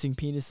like dancing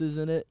penises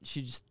in it.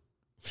 She just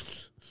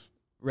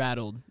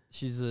rattled.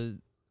 She's a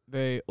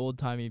very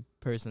old-timey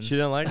person. She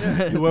didn't like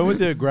it? You went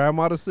with your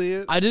grandma to see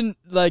it? I didn't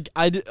like.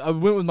 I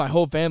went with my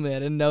whole family. I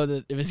didn't know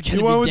that it was gonna be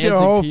You went with your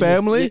dancing whole penis.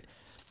 family?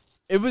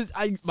 It was.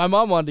 My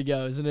mom wanted to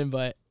go. It was an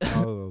invite. It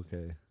Oh,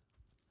 okay.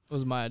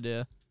 was my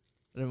idea.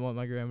 I didn't want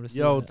my grandma to see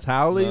Yo, that.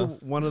 Towley, No.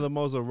 one of the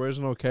most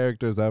original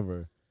characters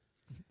ever.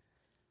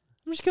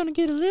 I'm just gonna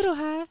get a little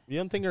high. You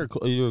don't think you're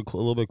a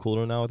little bit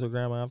cooler now with your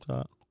grandma after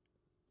that?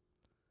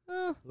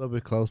 A little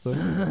bit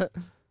closer.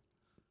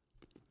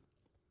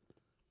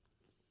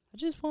 I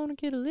just want to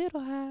get a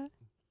little high.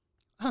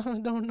 I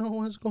don't know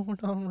what's going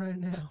on right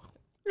now.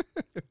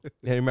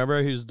 Yeah,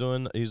 remember he was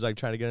like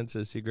trying to get into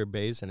the secret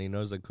base and he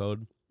knows the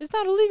code. It's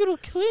not illegal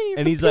to clean your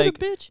And he's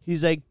computer, like- bitch.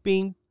 He's like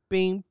bing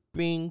bing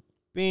bing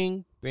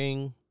bing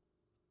bing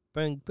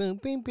bing bing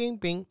bing bing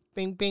bing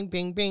bing bing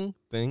bing bing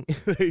bing.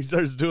 He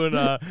starts doing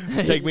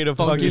take me to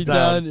Funky fucking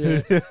town.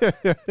 Yeah.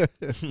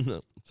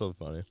 So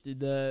funny. Dude,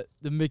 the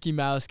Mickey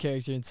Mouse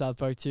character in South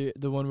Park 2,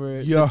 the one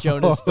where Yo. the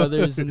Jonas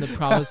Brothers and the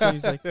Promise Ring,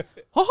 he's like, ho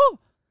ho,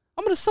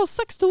 I'm gonna sell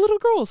sex to little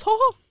girls, ho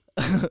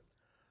ho.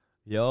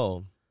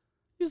 Yo,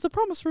 Use the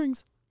Promise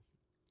Rings.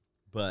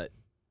 but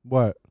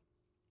What?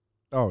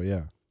 Oh,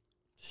 yeah.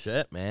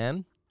 shit,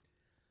 man.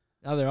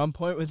 Now they're on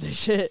point with their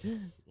shit.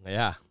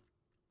 Yeah.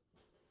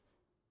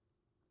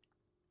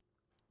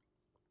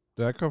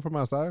 Did that come from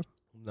outside?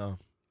 No.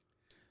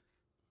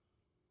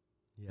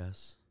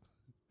 Yes.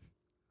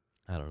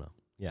 I don't know.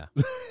 Yeah.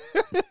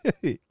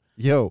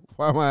 Yo,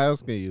 why am I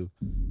asking you?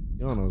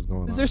 You don't know what's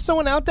going on. Is there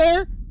someone out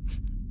there?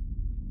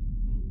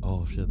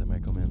 Oh shit, they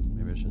might come in.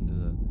 Maybe I shouldn't do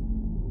that.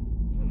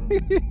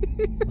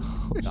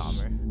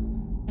 Dahmer.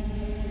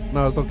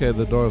 No, it's okay.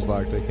 The door's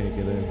locked. They can't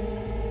get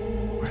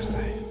in. We're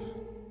safe.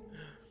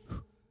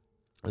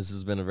 This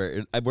has been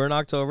we're in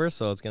October,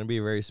 so it's gonna be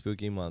a very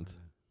spooky month.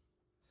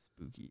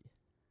 Spooky.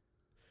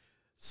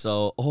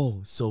 So,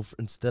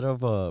 instead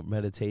of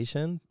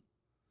meditation,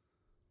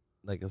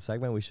 like a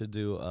segment, we should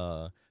do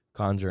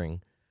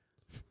conjuring.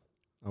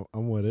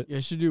 I'm with it. You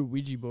guys should do a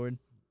Ouija board.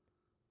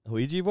 A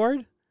Ouija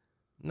board?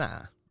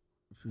 Nah.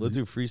 We'll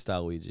do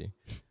freestyle Ouija.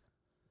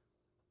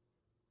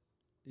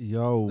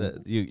 Yo,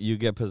 You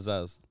get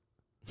possessed,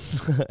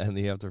 and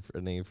you have to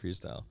and then you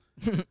freestyle.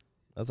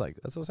 That's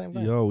the same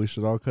thing. we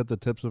should all cut the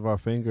tips of our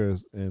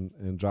fingers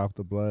and drop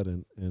the blood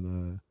and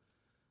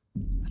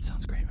That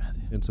sounds great,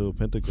 Matthew. into a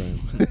pentagram.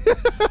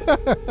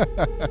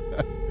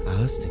 I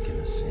was thinking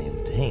the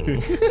same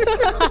thing.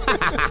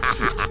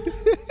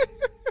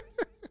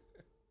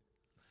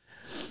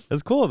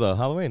 It's cool though,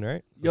 Halloween,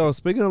 right? Yo,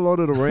 speaking of Lord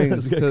of the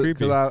Rings, It's creepy.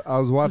 because I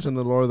was watching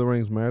the Lord of the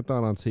Rings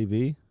marathon on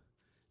TV,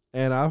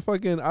 and I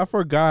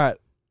forgot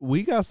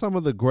we got some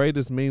of the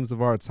greatest memes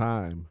of our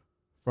time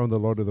from the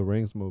Lord of the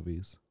Rings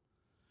movies.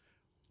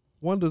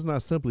 One does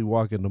not simply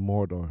walk into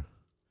Mordor.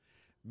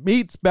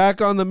 Meat's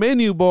back on the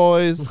menu,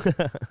 boys.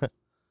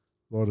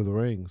 Lord of the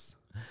Rings.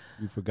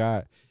 You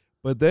forgot.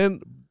 But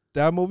then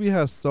that movie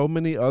has so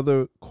many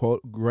other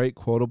great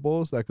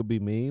quotables that could be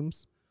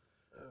memes.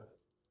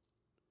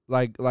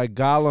 Like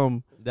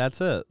Gollum.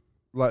 That's it.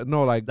 Like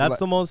no, like That's like,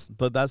 the most,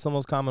 but that's the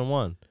most common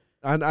one.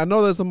 I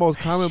know that's the most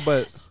common,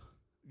 but so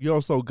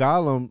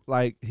Gollum,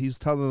 like he's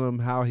telling them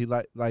how he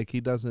like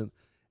he doesn't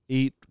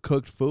eat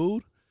cooked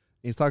food.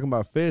 He's talking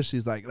about fish.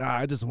 He's like, nah,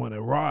 I just want it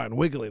raw and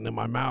wiggling in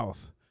my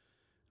mouth.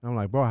 And I'm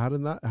like, bro, how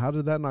did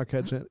that not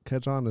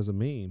catch on as a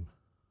meme?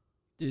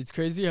 Dude, it's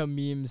crazy how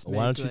memes make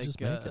Why don't you like, just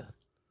make it?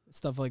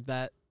 stuff like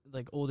that,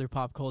 like older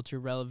pop culture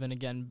relevant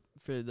again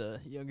for the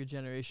younger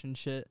generation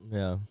shit.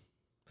 Yeah,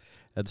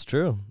 that's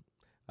true.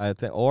 I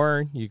think,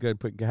 or you could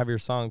have your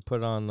song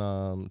put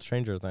on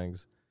Stranger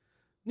Things.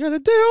 Gotta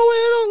deal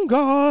with on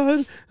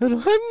God, and I'm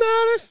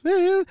not a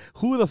fan.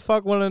 Who the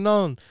fuck would have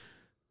known?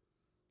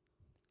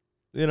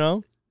 You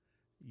know,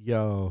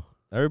 Yo,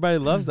 everybody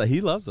loves that. He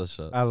loves that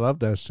shit. I love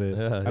that shit.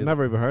 Yeah, I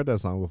never even heard that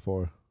song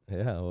before.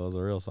 Yeah, well, it was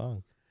a real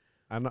song.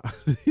 I know.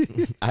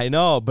 I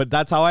know, but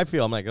that's how I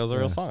feel. I'm like, it was a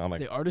real Yeah. song. I'm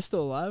like, The artist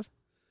still alive?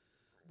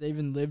 They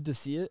even lived to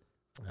see it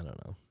I don't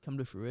know. come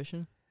to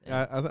fruition?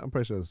 I'm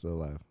pretty sure it's still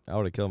alive. I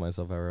would have killed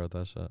myself if I wrote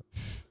that shit.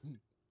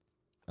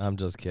 I'm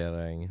just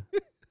kidding.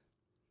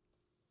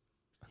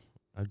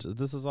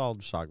 This is all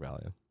shock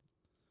value.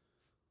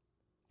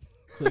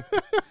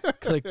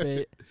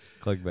 Clickbait.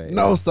 Clickbait.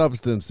 No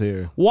substance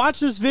here. Watch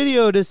this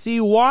video to see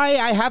why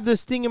I have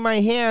this thing in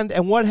my hand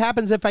and what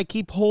happens if I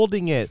keep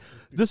holding it.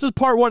 This is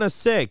part 1 of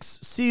 6.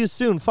 See you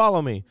soon.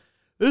 Follow me.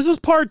 This is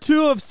part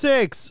 2 of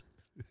 6.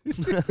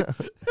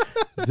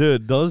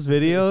 Dude, those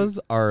videos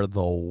are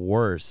the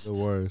worst. The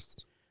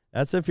worst.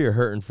 That's if you're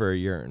hurting for a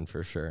urine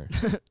for sure.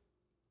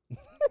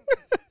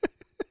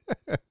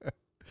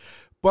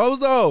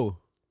 Bozo,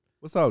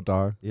 what's up,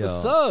 dog? Yo,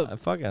 What's up? I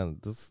fucking,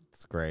 this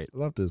is great. I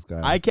love this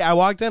guy. I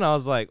walked in, I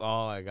was like,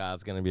 oh my God,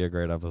 it's going to be a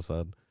great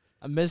episode.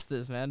 I missed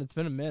this, man. It's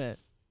been a minute.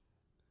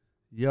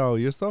 Yo,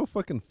 you're so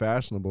fucking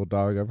fashionable,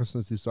 dog. Ever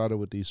since you started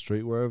with these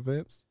streetwear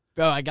events,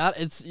 Bro,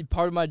 it's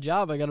part of my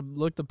job. I got to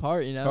look the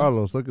part, you know?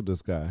 Carlos, look at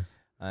this guy.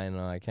 I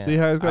know, I can't. See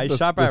how he's got I the,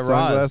 shop the at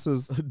Ross.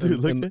 sunglasses Dude,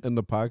 look at- in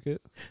the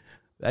pocket?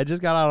 I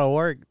just got out of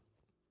work.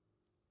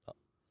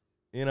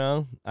 You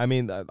know, I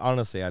mean,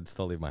 honestly, I'd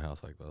still leave my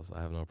house like this.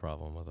 I have no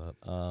problem with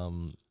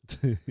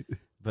that.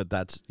 But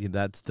that's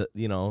the,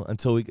 you know,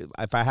 until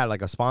if I had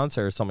like a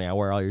sponsor or something, I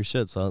wear all your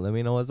shit. So let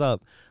me know what's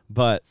up.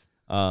 But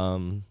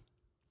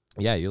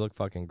yeah, you look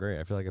fucking great.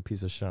 I feel like a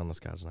piece of shit on this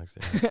couch next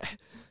to you.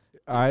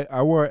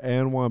 I wore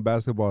and1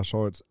 basketball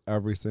shorts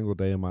every single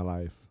day in my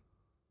life,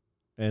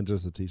 and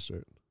just a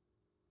t-shirt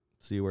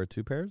So you wear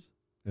 2 pairs?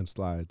 and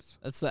slides.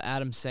 That's the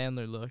Adam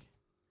Sandler look.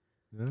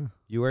 Yeah.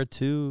 You wear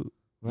 2?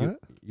 What?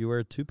 You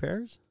wear 2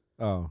 pairs?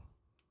 Oh.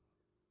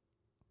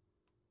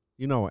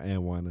 You know what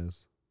and1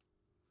 is.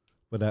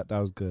 But that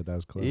was good. That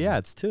was clever. Yeah,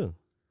 it's 2.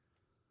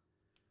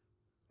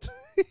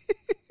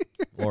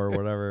 Or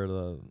whatever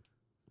the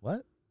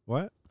what?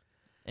 What?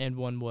 And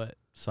one what?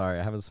 Sorry,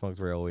 I haven't smoked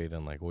real weed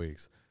in like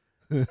weeks.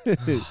 You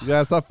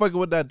gotta stop fucking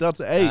with that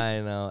Delta 8.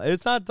 I know.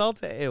 It's not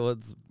Delta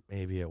 8.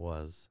 Maybe it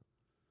was.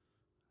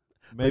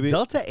 Maybe. But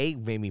Delta 8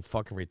 made me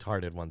fucking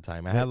retarded one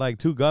time. I had like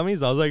 2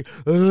 gummies. I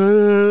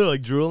was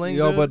like drooling.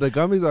 Yo, dude. but the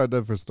gummies are a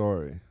different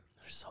story.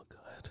 They're so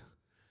good.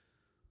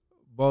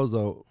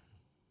 Bozo,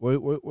 what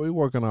you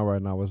working on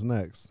right now? What's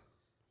next?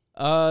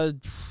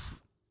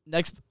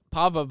 Next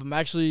pop up, I'm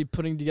actually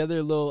putting together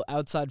a little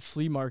outside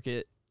flea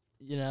market.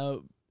 You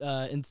know,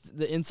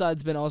 the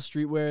inside's been all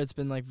streetwear. It's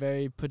been like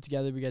very put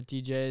together. We got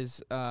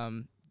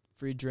DJs,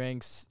 free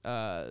drinks,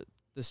 the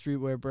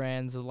streetwear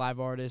brands, the live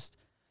artist.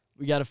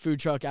 We got a food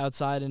truck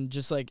outside, and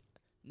just like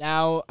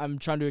now, I'm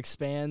trying to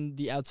expand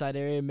the outside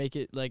area, make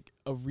it like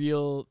a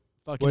real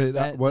fucking Wait,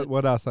 event.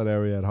 what outside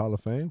area at Hall of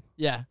Fame?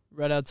 Yeah,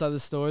 right outside the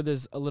store.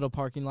 There's a little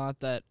parking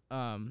lot that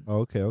Oh,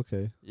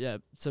 okay. yeah,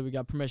 so we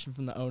got permission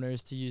from the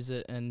owners to use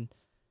it, and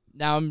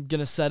now I'm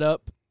gonna set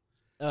up.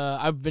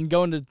 I've been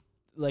going to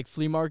like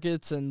flea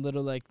markets and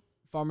little like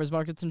farmers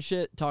markets and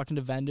shit, talking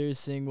to vendors,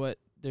 seeing what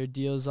their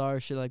deals are,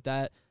 shit like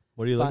that.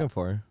 What are you looking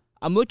for?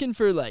 I'm looking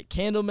for like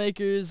candle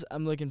makers.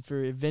 I'm looking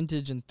for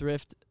vintage and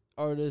thrift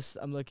artists.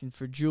 I'm looking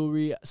for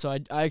jewelry. So I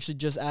actually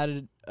just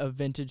added a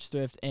vintage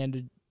thrift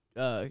and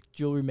a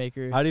jewelry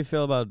maker. How do you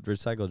feel about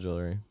recycled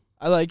jewelry?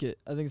 I like it.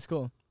 I think it's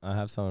cool. I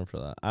have someone for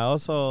that. I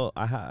also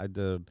I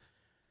did.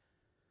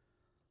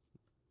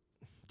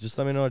 Just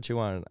let me know what you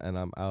want,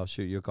 and I'll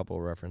shoot you a couple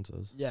of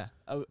references. Yeah,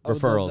 I would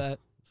Referrals. love that.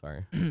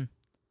 Sorry.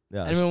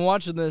 Yeah. Anyone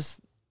watching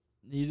this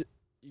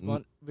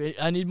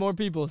I need more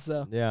people,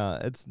 so Yeah,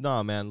 it's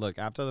no, man. Look,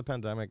 after the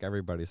pandemic,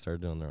 everybody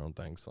started doing their own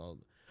thing. So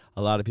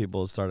a lot of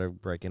people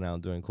started breaking out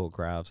and doing cool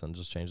crafts and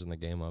just changing the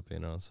game up, you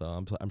know. So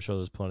I'm sure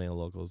there's plenty of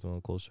locals doing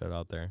cool shit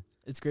out there.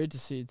 it's great to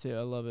see too.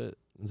 I love it.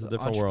 It's a The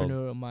different world.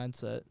 entrepreneurial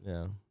mindset.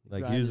 Yeah,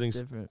 like Grind is using.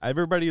 different.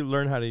 Everybody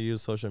learn how to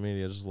use social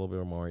media just a little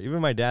bit more. Even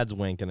my dad's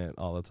winking it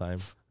all the time.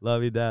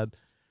 Love you, Dad.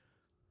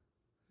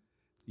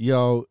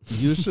 Yo,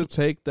 you should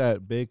take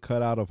that big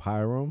cutout of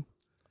Hiram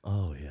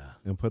Oh yeah.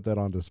 and put that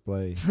on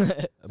display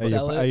at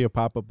Sell your, it. your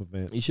pop-up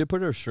event. You should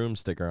put a shroom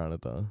sticker on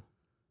it though.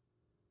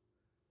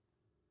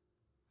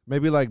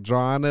 Maybe like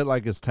draw on it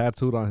like it's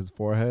tattooed on his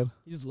forehead.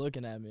 He's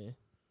looking at me.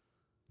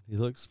 He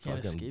looks Can't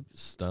fucking escape.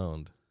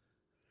 stoned.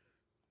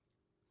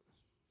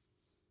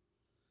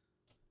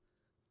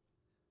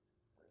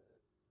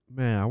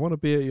 Man, I want to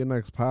be at your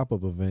next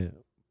pop-up event,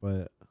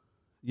 but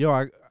yo,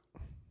 I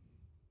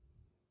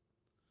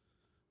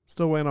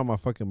still waiting on my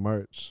fucking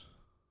merch.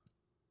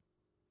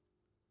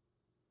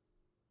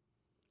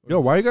 Yo,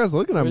 why are you guys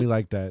looking at me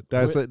like that?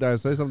 Did I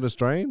say something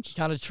strange?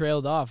 Kind of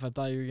trailed off. I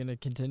thought you were gonna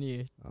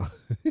continue.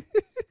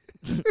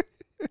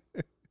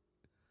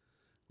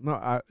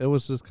 No, it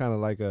was just kind of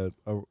like a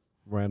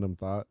random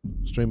thought,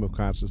 stream of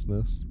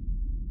consciousness,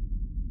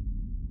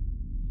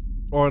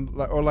 or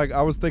like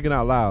I was thinking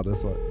out loud.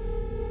 That's what.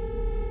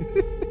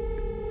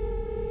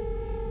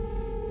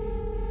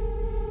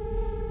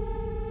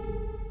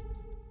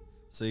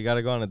 So you got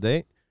to go on a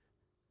date?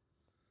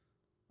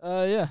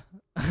 Yeah.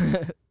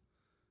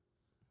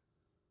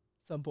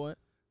 Some point.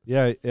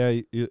 Yeah.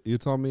 You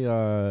told me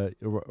right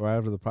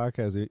after the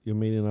podcast you're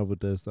meeting up with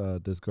this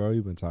girl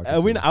you've been talking to.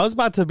 I was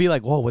about to be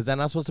like, whoa, was that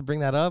not supposed to bring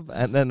that up?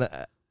 And then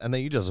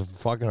you just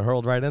fucking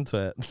hurled right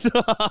into it.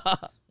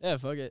 Yeah,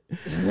 fuck it.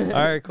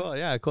 All right, cool.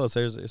 Yeah, cool. So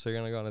you're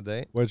gonna go on a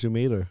date? Where'd you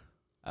meet her?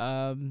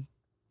 I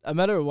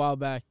met her a while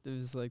back. It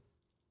was like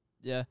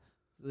 2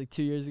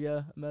 years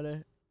ago. I met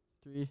her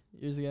 3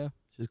 years ago.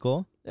 She's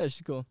cool. Yeah,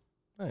 she's cool.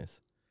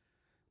 Nice.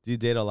 Do you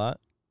date a lot?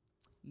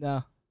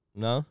 No.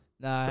 No.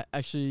 Nah, I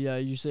actually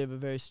usually have a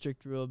very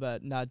strict rule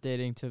about not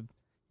dating to,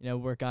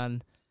 work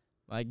on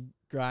my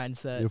grind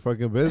set. You're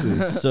fucking busy.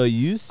 So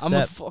you I'm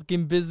a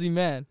fucking busy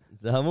man.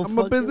 I'm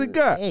a busy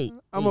guy. Hey,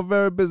 I'm a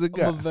very busy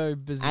guy. I'm a very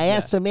busy I guy.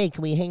 asked him, hey,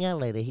 can we hang out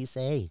later? He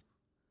said, hey,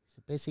 he's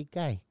a busy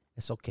guy.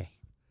 It's okay.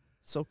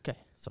 It's okay.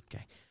 It's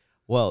okay.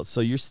 Well,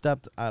 so you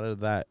stepped out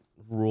of that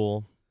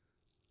rule.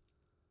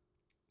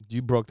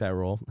 You broke that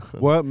rule.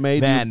 What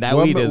made Man, you? that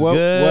what weed ma- is what-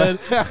 good.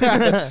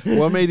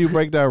 What made you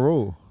break that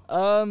rule?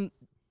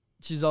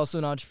 She's also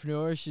an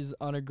entrepreneur. She's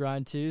on her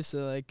grind too,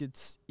 so like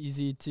it's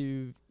easy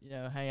to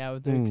hang out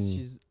with her because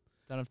she's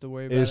don't have to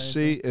worry about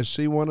anything. Is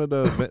she one of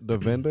the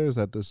vendors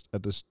at this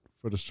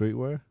for the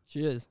streetwear?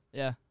 She is,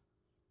 yeah.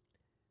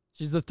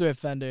 She's the thrift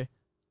vendor.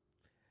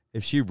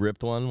 If she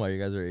ripped one while you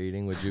guys are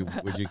eating, would you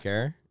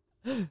care?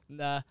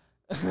 Nah.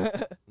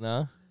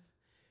 No.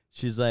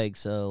 She's like,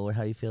 so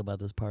how do you feel about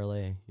this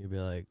parlay? You'd be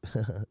like,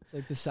 It's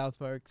like the South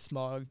Park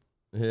smog.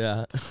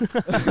 yeah.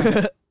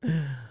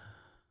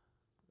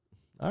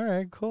 All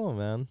right, cool,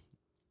 man.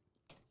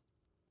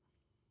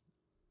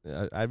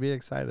 I'd be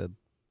excited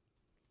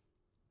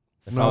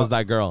if I was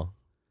that girl.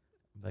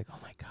 I'd be like, oh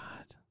my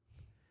god,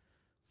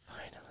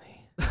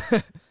 finally,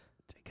 they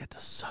get to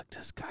suck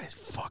this guy's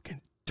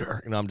fucking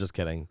dirt. No, I'm just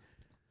kidding.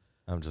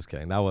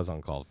 That was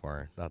uncalled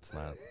for. That's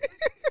not.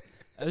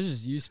 That was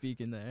just you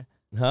speaking there.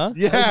 Huh?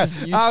 Yeah,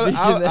 just you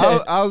speaking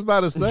there. I was about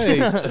to say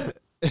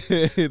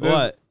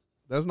What?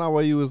 That's not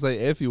what you would say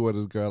if you were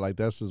this girl. Like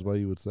that's just what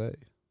you would say.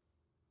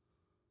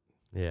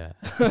 Yeah.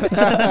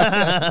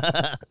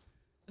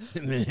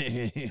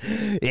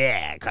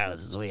 Yeah, Carlos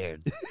is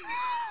weird.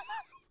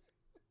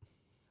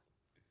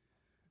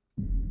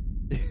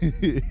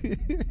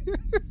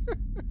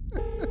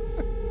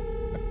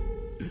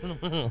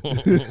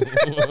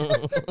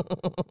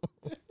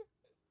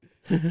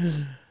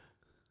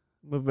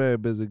 I'm a very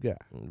busy guy.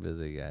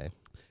 Busy guy.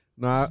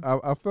 No,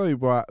 I feel you,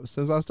 bro.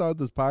 Since I started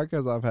this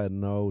podcast, I've had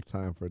no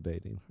time for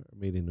dating or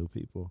meeting new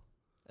people.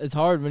 It's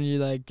hard when you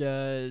like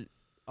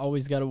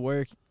always got to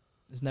work.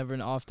 There's never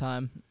an off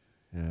time.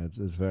 Yeah, it's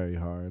very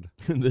hard.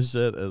 This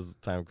shit is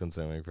time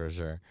consuming for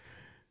sure.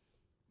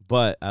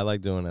 But I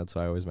like doing it,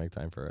 so I always make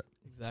time for it.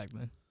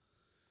 Exactly.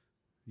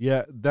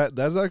 Yeah,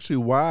 that's actually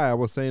why I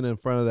was saying in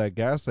front of that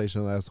gas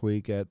station last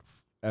week at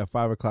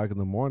 5:00 in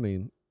the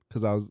morning,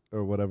 because I was,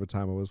 or whatever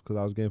time it was, because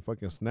I was getting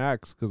fucking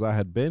snacks because I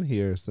had been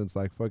here since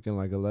like fucking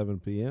like 11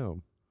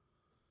 p.m.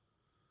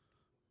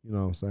 You know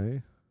what I'm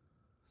saying?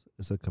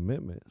 It's a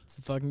commitment. It's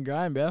a fucking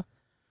grind, bro. I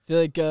feel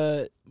like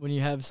when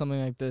you have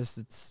something like this,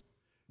 it's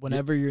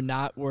whenever you're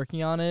not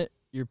working on it,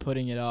 you're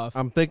putting it off.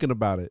 I'm thinking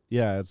about it.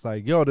 Yeah, it's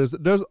like, yo,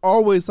 there's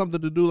always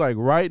something to do. Like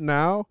right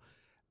now,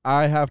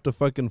 I have to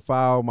fucking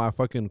file my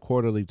fucking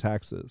quarterly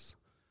taxes,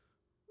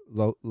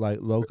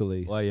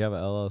 locally. Why, you have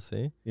an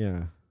LLC?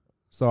 Yeah.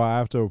 So I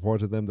have to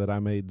report to them that I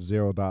made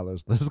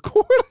 $0 this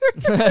quarter.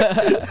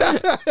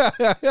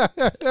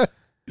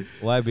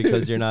 Why?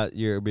 Because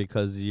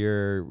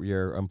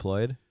you're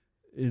employed?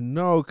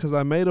 No, because I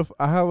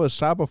have a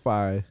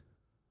Shopify,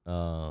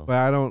 Oh. but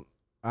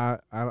I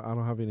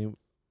don't have any.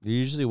 You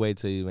usually wait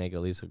till you make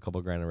at least a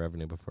couple grand in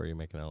revenue before you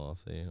make an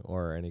LLC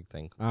or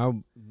anything.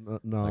 No,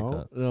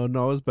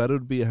 it's better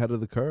to be ahead of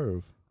the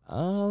curve.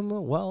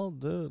 Well,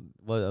 dude,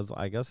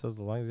 I guess as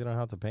long as you don't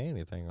have to pay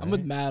anything, right? I'm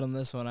with Matt on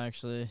this one,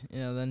 actually.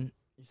 Then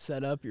you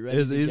set up, you're ready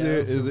It's to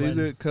easier. go. It's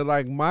easier because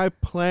like my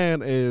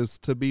plan is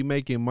to be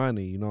making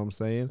money. You know what I'm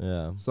saying?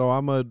 Yeah. So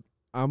I'm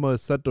a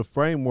set the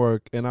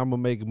framework and I'm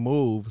gonna make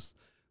moves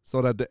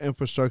so that the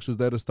infrastructure's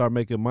there to start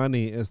making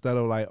money instead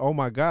of like, oh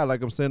my god,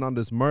 like I'm sitting on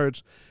this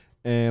merch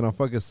and I'm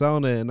fucking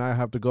selling it and I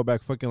have to go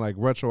back fucking like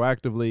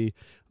retroactively.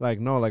 Like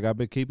no, like I've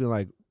been keeping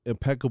like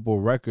impeccable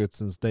records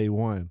since day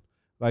one.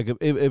 Like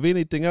if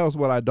anything else,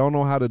 what I don't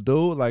know how to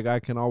do, like I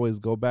can always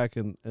go back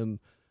and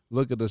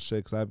look at this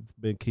shit 'cause I've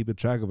been keeping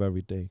track of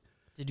everything.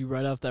 Did you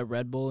write off that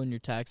Red Bull in your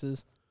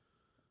taxes?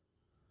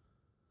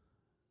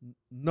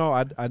 No,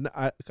 I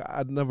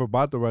never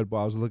bought the Red Bull.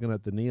 I was looking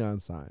at the neon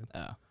sign.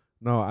 Oh.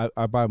 No,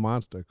 I buy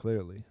Monster,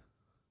 clearly.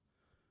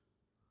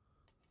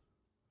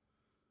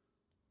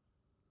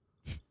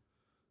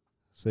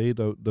 See,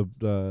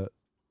 the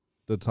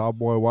Tall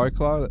Boy White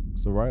Claw,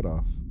 it's a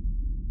write-off.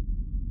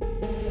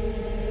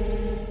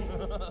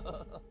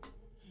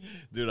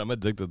 Dude, I'm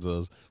addicted to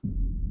those.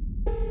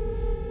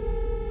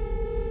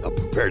 I'm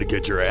prepared to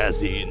get your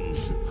ass eaten.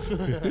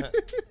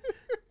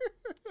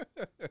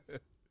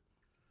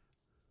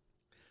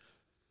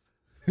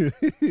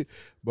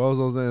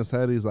 Bozo's in his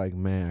head. He's like,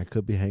 man, I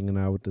could be hanging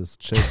out with this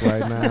chick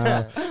right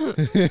now.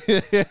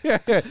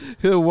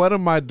 What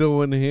am I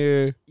doing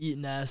here?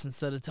 Eating ass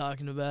instead of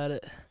talking about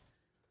it.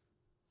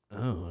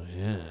 Oh,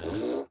 yeah.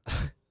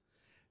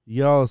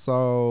 Yo,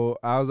 so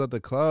I was at the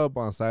club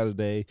on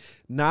Saturday,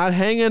 not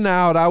hanging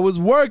out. I was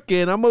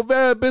working. I'm a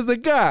very busy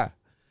guy.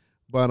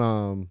 But,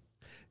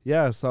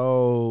 yeah,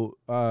 so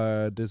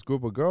this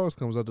group of girls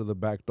comes up to the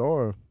back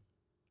door.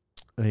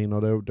 And, you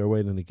know, they're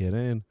waiting to get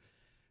in.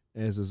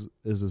 And it's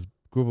this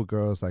group of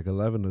girls, like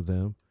 11 of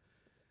them.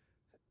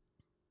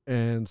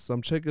 And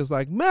some chick is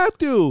like,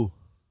 Matthew.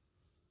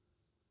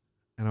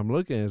 And I'm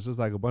looking. It's just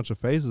like a bunch of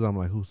faces. I'm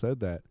like, who said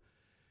that?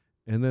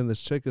 And then this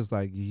chick is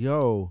like,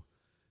 yo,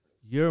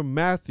 you're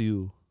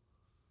Matthew.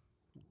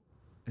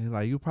 And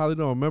like, you probably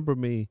don't remember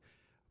me,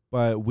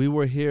 but we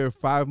were here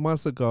 5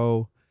 months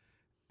ago.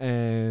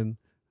 And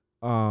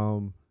they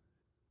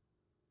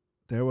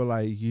were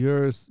like,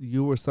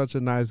 you were such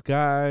a nice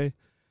guy.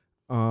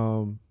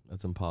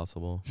 That's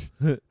impossible.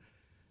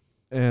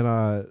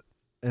 And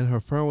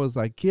her friend was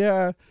like,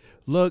 yeah,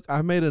 look,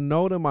 I made a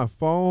note in my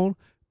phone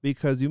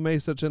because you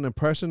made such an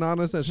impression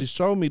on us. And she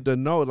showed me the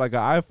note, like an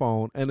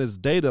iPhone, and it's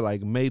dated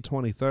like May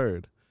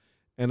 23rd.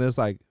 And it's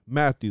like,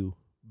 Matthew,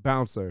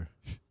 bouncer,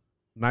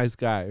 nice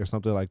guy, or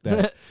something like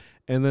that.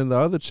 And then the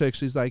other chick,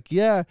 she's like,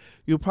 yeah,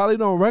 you probably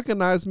don't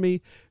recognize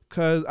me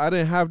because I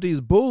didn't have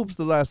these boobs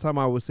the last time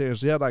I was here.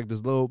 She had like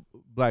this little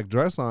black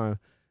dress on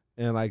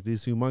and like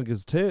these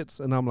humongous tits.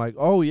 And I'm like,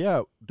 oh,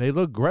 yeah, they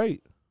look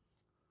great.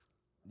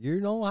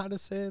 You know how to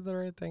say the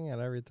right thing at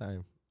every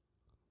time.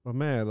 But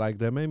man, like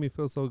that made me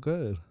feel so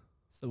good.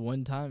 It's the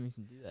one time you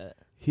can do that.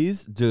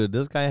 Dude,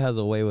 this guy has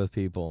a way with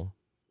people.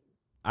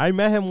 I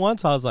met him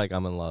once. I was like,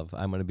 I'm in love.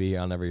 I'm going to be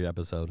here on every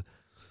episode.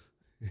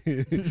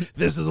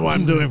 This is what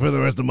I'm doing for the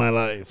rest of my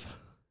life.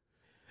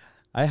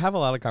 I have a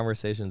lot of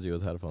conversations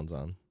with headphones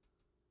on.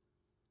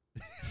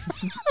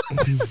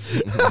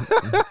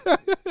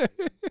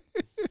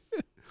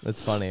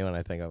 It's funny when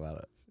I think about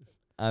it.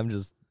 I'm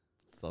just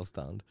so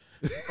stoned.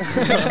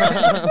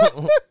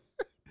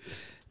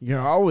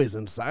 You're always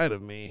inside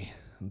of me,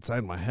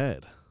 inside my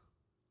head.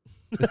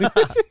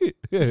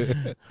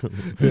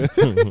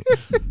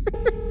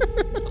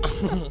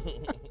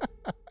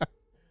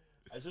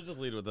 I should just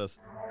lead with this.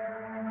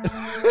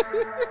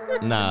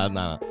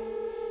 Nah.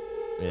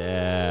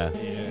 Yeah.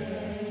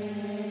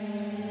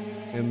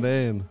 And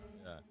then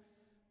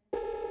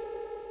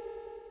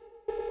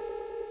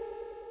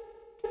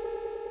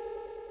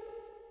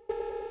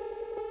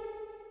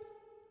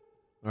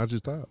how'd you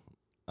stop?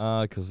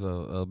 Because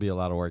it'll be a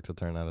lot of work to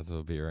turn that into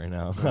a beat right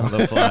now on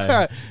the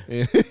fly.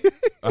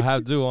 I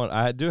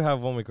do have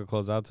one we could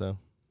close out to.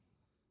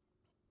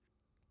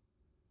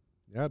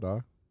 Yeah,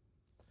 dog.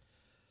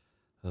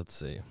 Let's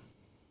see.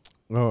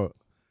 Oh,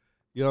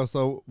 yo.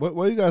 So, what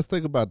do you guys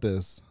think about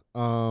this?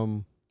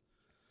 The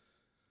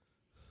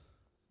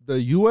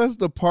U.S.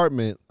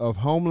 Department of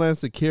Homeland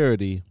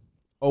Security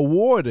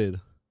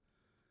awarded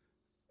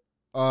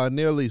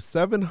nearly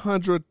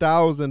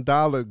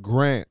 $700,000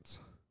 grant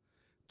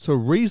to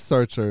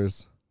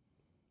researchers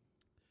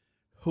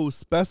who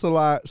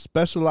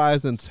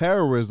specialize in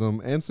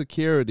terrorism and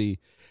security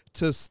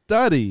to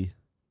study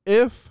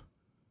if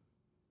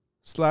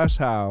 /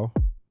 how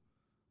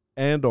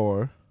and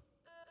or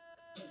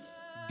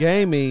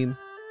gaming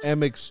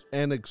and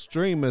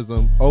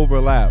extremism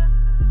overlap,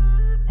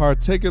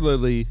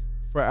 particularly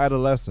for I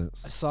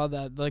adolescents. saw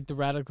that, like the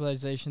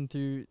radicalization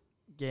through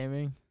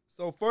gaming.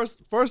 So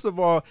first of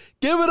all,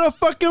 give it a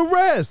fucking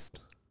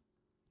rest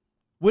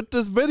with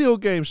this video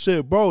game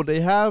shit, bro.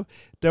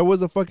 There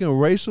was a fucking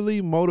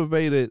racially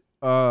motivated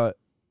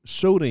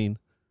shooting,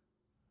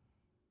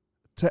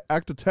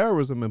 act of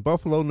terrorism in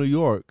Buffalo, New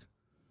York.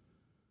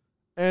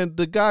 And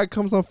the guy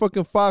comes on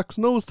fucking Fox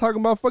News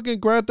talking about fucking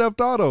Grand Theft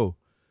Auto.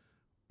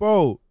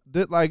 Bro,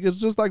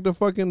 it's just like the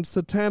fucking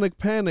satanic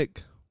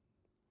panic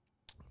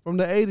from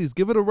the 80s.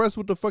 Give it a rest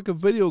with the fucking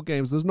video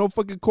games. There's no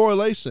fucking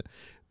correlation.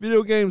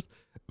 Video games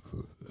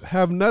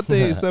have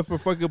nothing except for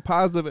fucking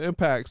positive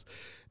impacts,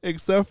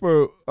 except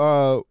for,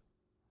 well,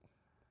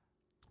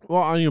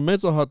 on your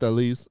mental health at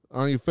least.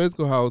 On your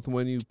physical health,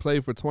 when you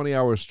play for 20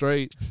 hours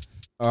straight,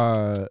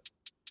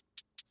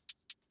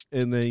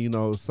 and then, you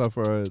know,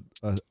 suffer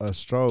a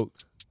stroke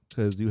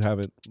because you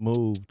haven't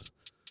moved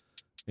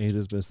and you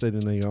just been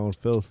sitting in your own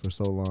filth for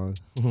so long.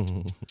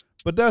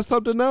 But that's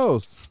something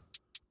else.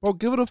 Bro,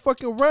 give it a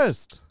fucking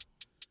rest.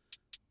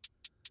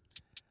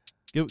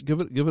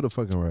 Give it a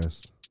fucking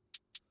rest.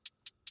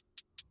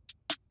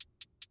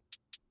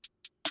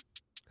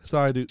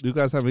 Sorry, do you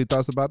guys have any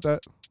thoughts about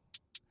that?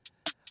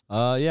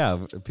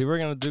 Yeah, people are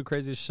gonna do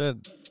crazy shit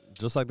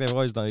just like they've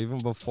always done, even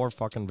before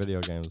fucking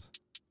video games.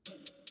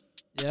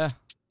 Yeah.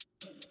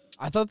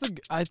 I thought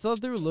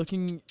they were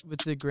looking with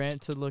the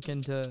grant to look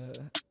into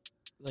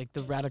like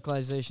the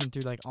radicalization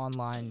through like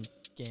online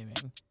gaming.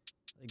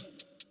 Like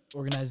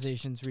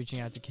organizations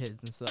reaching out to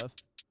kids and stuff.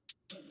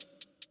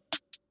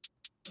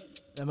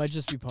 That might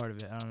just be part of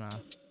it. I don't know.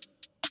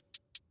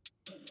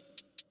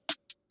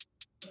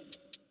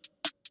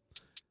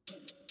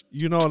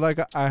 You know, like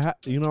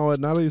you know what?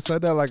 Now that you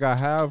said that, like I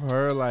have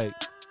heard, like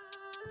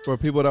for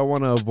people that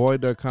want to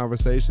avoid their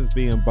conversations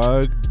being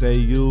bugged, they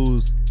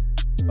use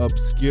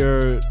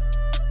obscure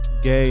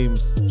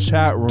games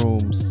chat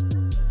rooms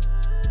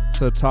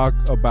to talk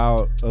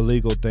about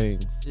illegal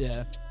things.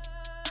 Yeah.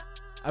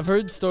 I've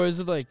heard stories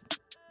of like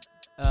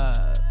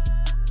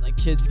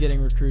kids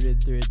getting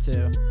recruited through it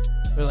too.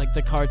 For like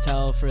the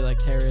cartel for like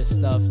terrorist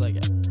stuff, like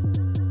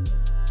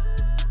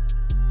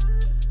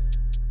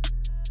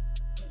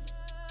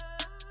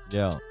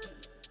Yo,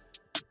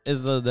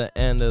 it's the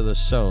end of the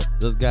show.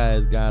 This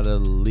guy's gotta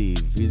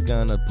leave. He's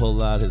gonna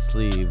pull out his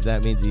sleeve.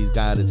 That means he's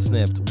got it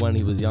snipped when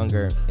he was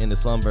younger. In his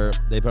slumber,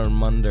 they put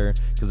him under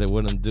because they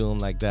wouldn't do him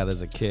like that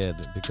as a kid.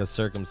 Because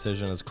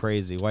circumcision is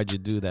crazy. Why'd you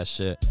do that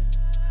shit?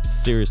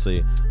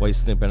 Seriously, why you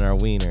snipping our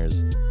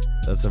wieners?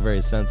 That's a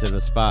very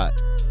sensitive spot.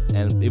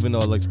 And even though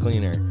it looks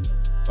cleaner,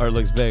 or it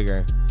looks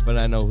bigger, but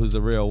I know who's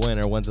the real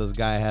winner. Once this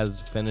guy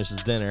has finished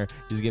his dinner,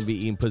 he's gonna be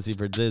eating pussy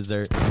for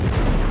dessert.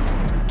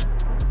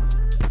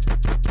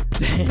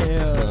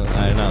 damn.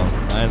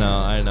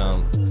 I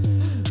know.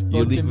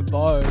 You leave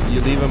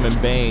him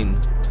in Bane.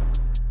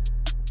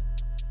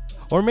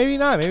 Or maybe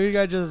not. Maybe you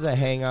guys just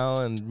hang out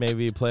and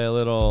maybe play a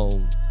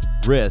little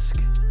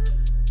Risk.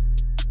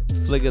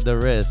 Flick at the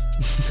wrist.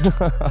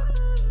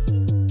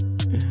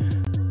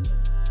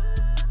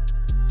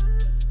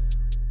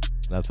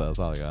 That's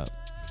all I got.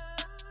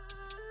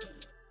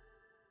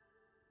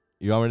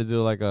 You want me to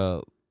do like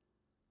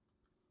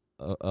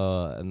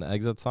an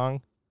exit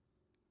song?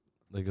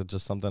 Like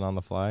just something on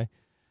the fly?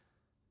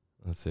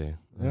 Let's see.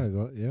 Yeah,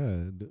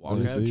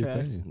 Walk out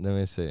track. Let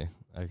me see.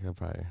 I could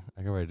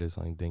probably do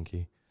something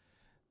dinky.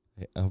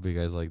 I hope you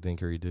guys like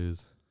dinkery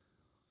doos.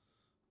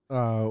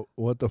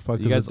 What the fuck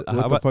You guys- how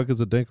about- fuck is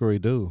a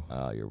dinkery do?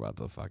 Oh, you're about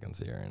to fucking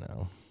see right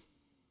now.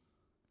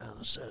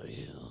 I'll show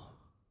you.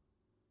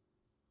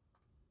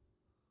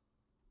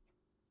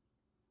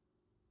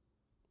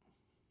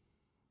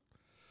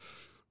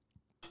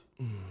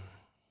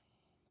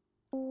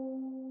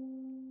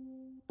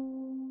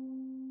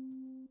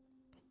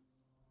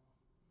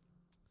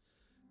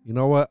 You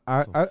know what?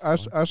 I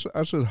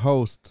So should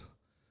host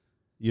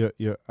your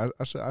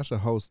I should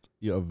host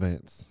your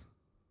events.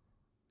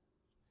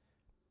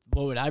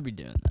 What would I be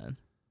doing then?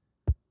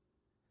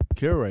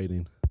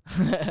 Curating.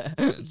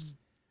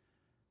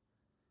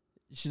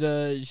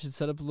 You should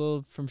set up a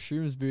little From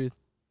Shrooms booth.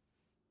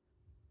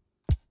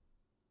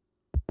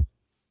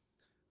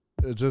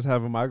 Just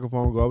have a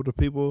microphone go up to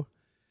people.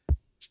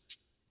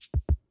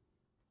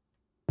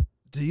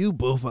 Do you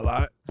boof a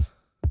lot? Have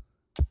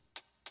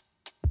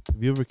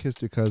you ever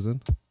kissed your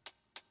cousin?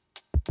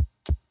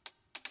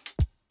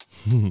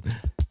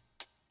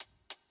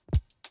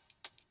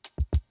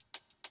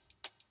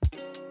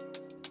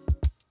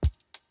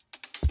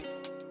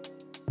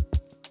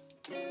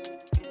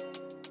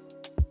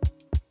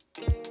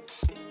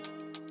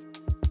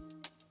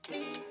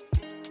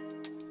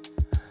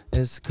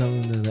 It's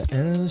coming to the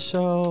end of the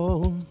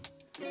show.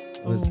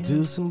 Let's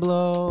do some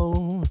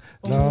blow.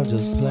 No, I'm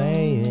just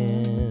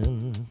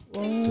playing.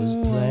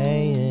 Just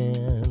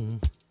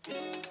playing.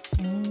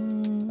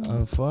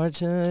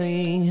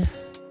 Unfortunately,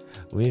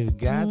 we've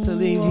got to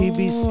leave. He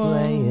be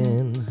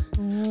slaying.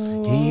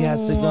 He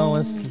has to go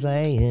and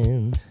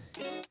slaying.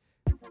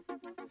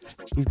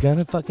 He's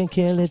gonna fucking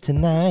kill it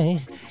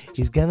tonight.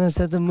 He's gonna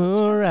set the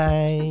mood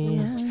right.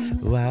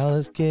 Wow,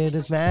 this kid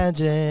is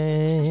magic.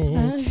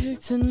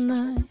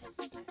 Tonight.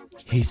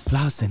 He's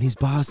flossing, he's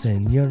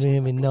bossing. You don't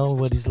even know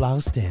what he's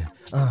lost in.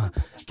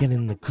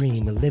 Getting the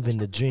cream and living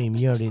the dream.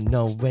 You already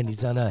know when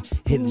he's on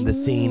hitting the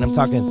scene. I'm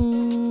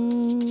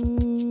talking.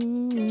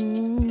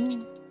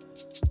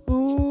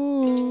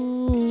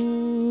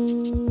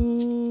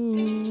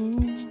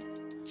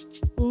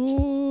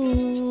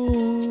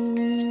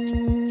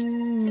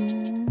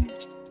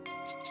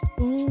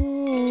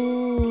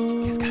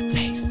 Kids got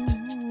taste.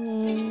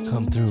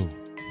 Come through.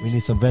 We need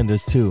some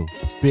vendors too.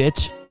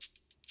 Bitch.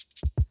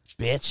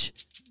 Bitch.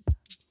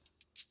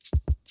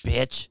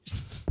 Bitch.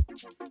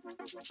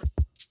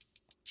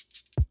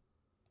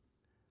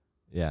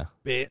 Yeah.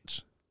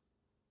 Bitch.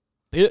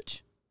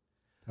 Bitch.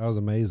 That was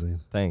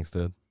amazing. Thanks,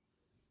 dude.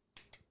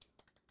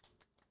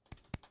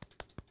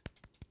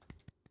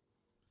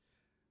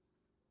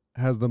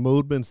 Has the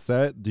mood been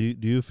set? Do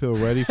you feel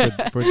ready for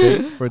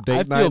date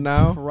I night feel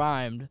now?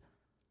 primed.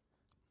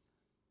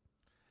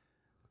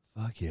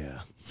 Fuck yeah.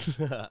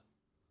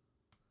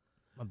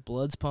 My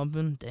blood's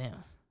pumping.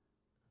 Damn.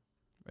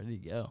 Ready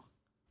to go.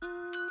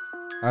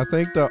 I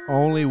think the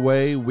only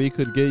way we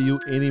could get you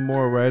any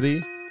more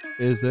ready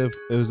is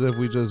if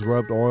we just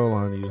rubbed oil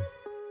on you,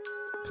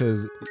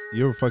 cause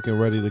you're fucking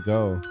ready to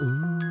go.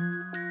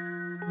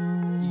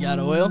 You got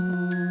oil?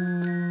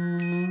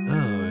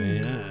 Oh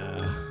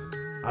yeah,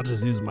 I'll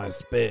just use my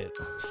spit.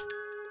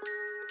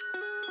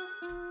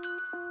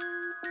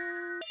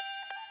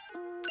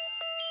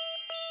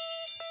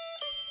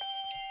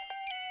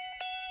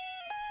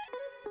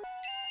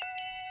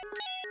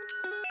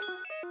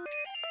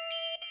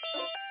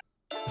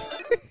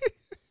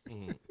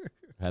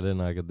 I didn't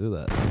know I could do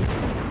that.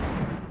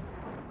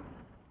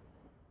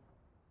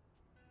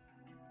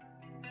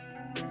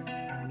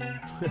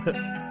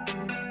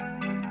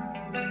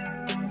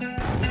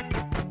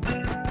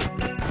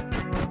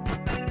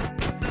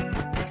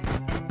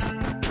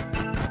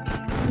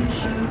 From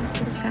Shrooms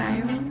to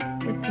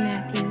Skyrim with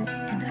Matthew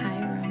and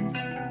Hiram.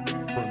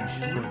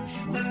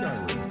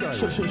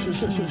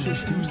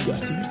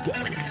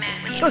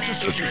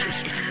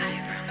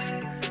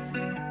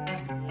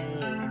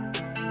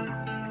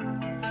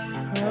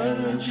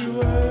 Haven't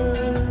you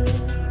heard?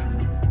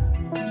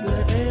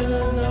 There ain't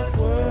enough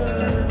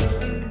words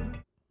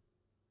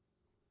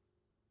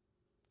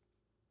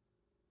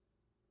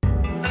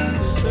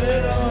to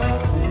say how I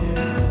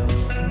feel.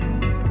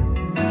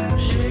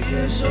 She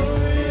gets so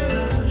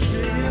real,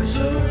 she gets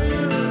so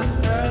real.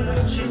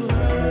 Haven't you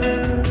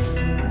heard?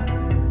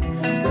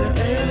 There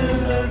ain't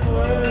enough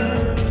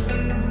words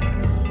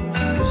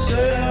to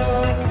say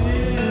how I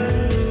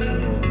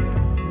feel.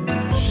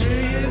 She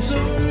gets so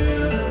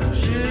real,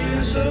 she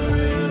gets so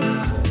real.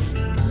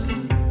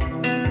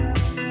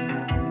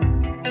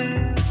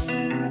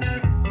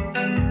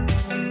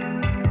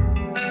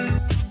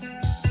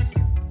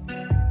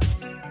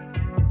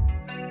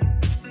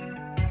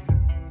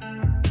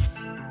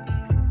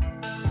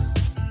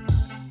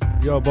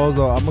 Yo,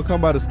 Bozo, I'm gonna come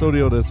by the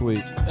studio this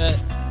week.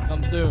 Bet.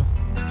 Come through.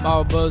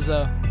 Mara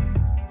Bozo.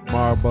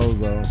 Mara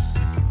Bozo.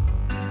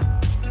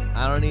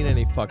 I don't need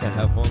any fucking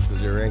headphones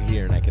because you're right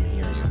here and I can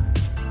hear you.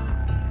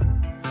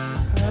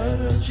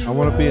 I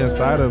want to be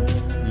inside of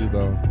you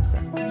though.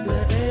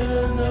 There ain't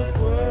enough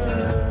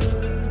words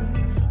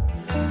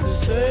to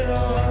say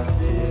how I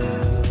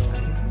feel.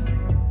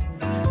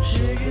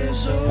 She gets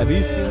so Have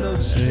you seen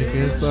those? She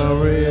gets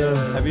so real.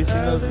 Have you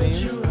seen those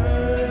memes?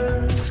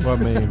 What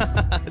memes?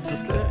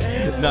 Just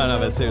kidding. No,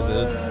 but seriously,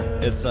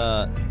 it's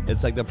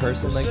like the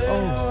person like,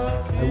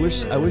 oh, I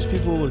wish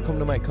people would come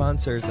to my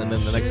concerts, and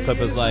then the next clip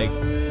is like,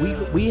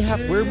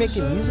 we're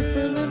making music for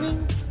a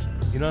living.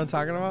 You know what I'm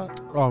talking about?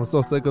 Oh, I'm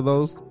so sick of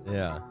those.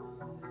 Yeah.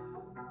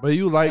 But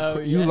you like Oh,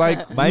 you yeah.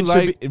 like Mine you should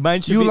like be,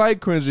 mine should you be,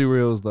 like cringy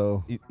reels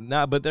though.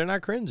 Nah, but they're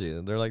not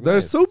cringy. They're like They're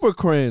nice. super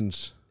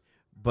cringe.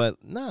 But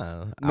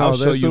nah, No, I'll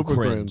show they're you super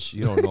cringe. cringe.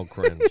 You don't know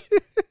cringe.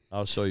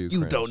 I'll show you.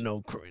 Cringe.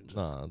 know cringe.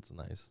 No, it's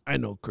nice. I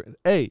know cringe.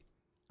 Hey,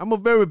 I'm a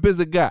very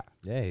busy guy.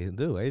 Yeah, you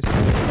do. Ace.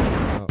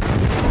 Oh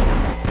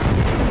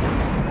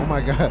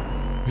my god.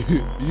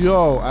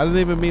 Yo, I didn't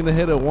even mean to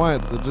hit it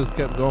once. It just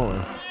kept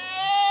going.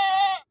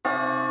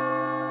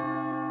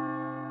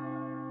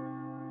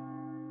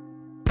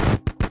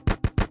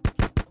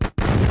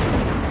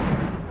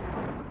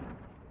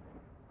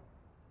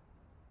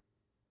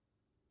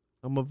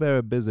 I'm a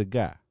very busy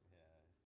guy.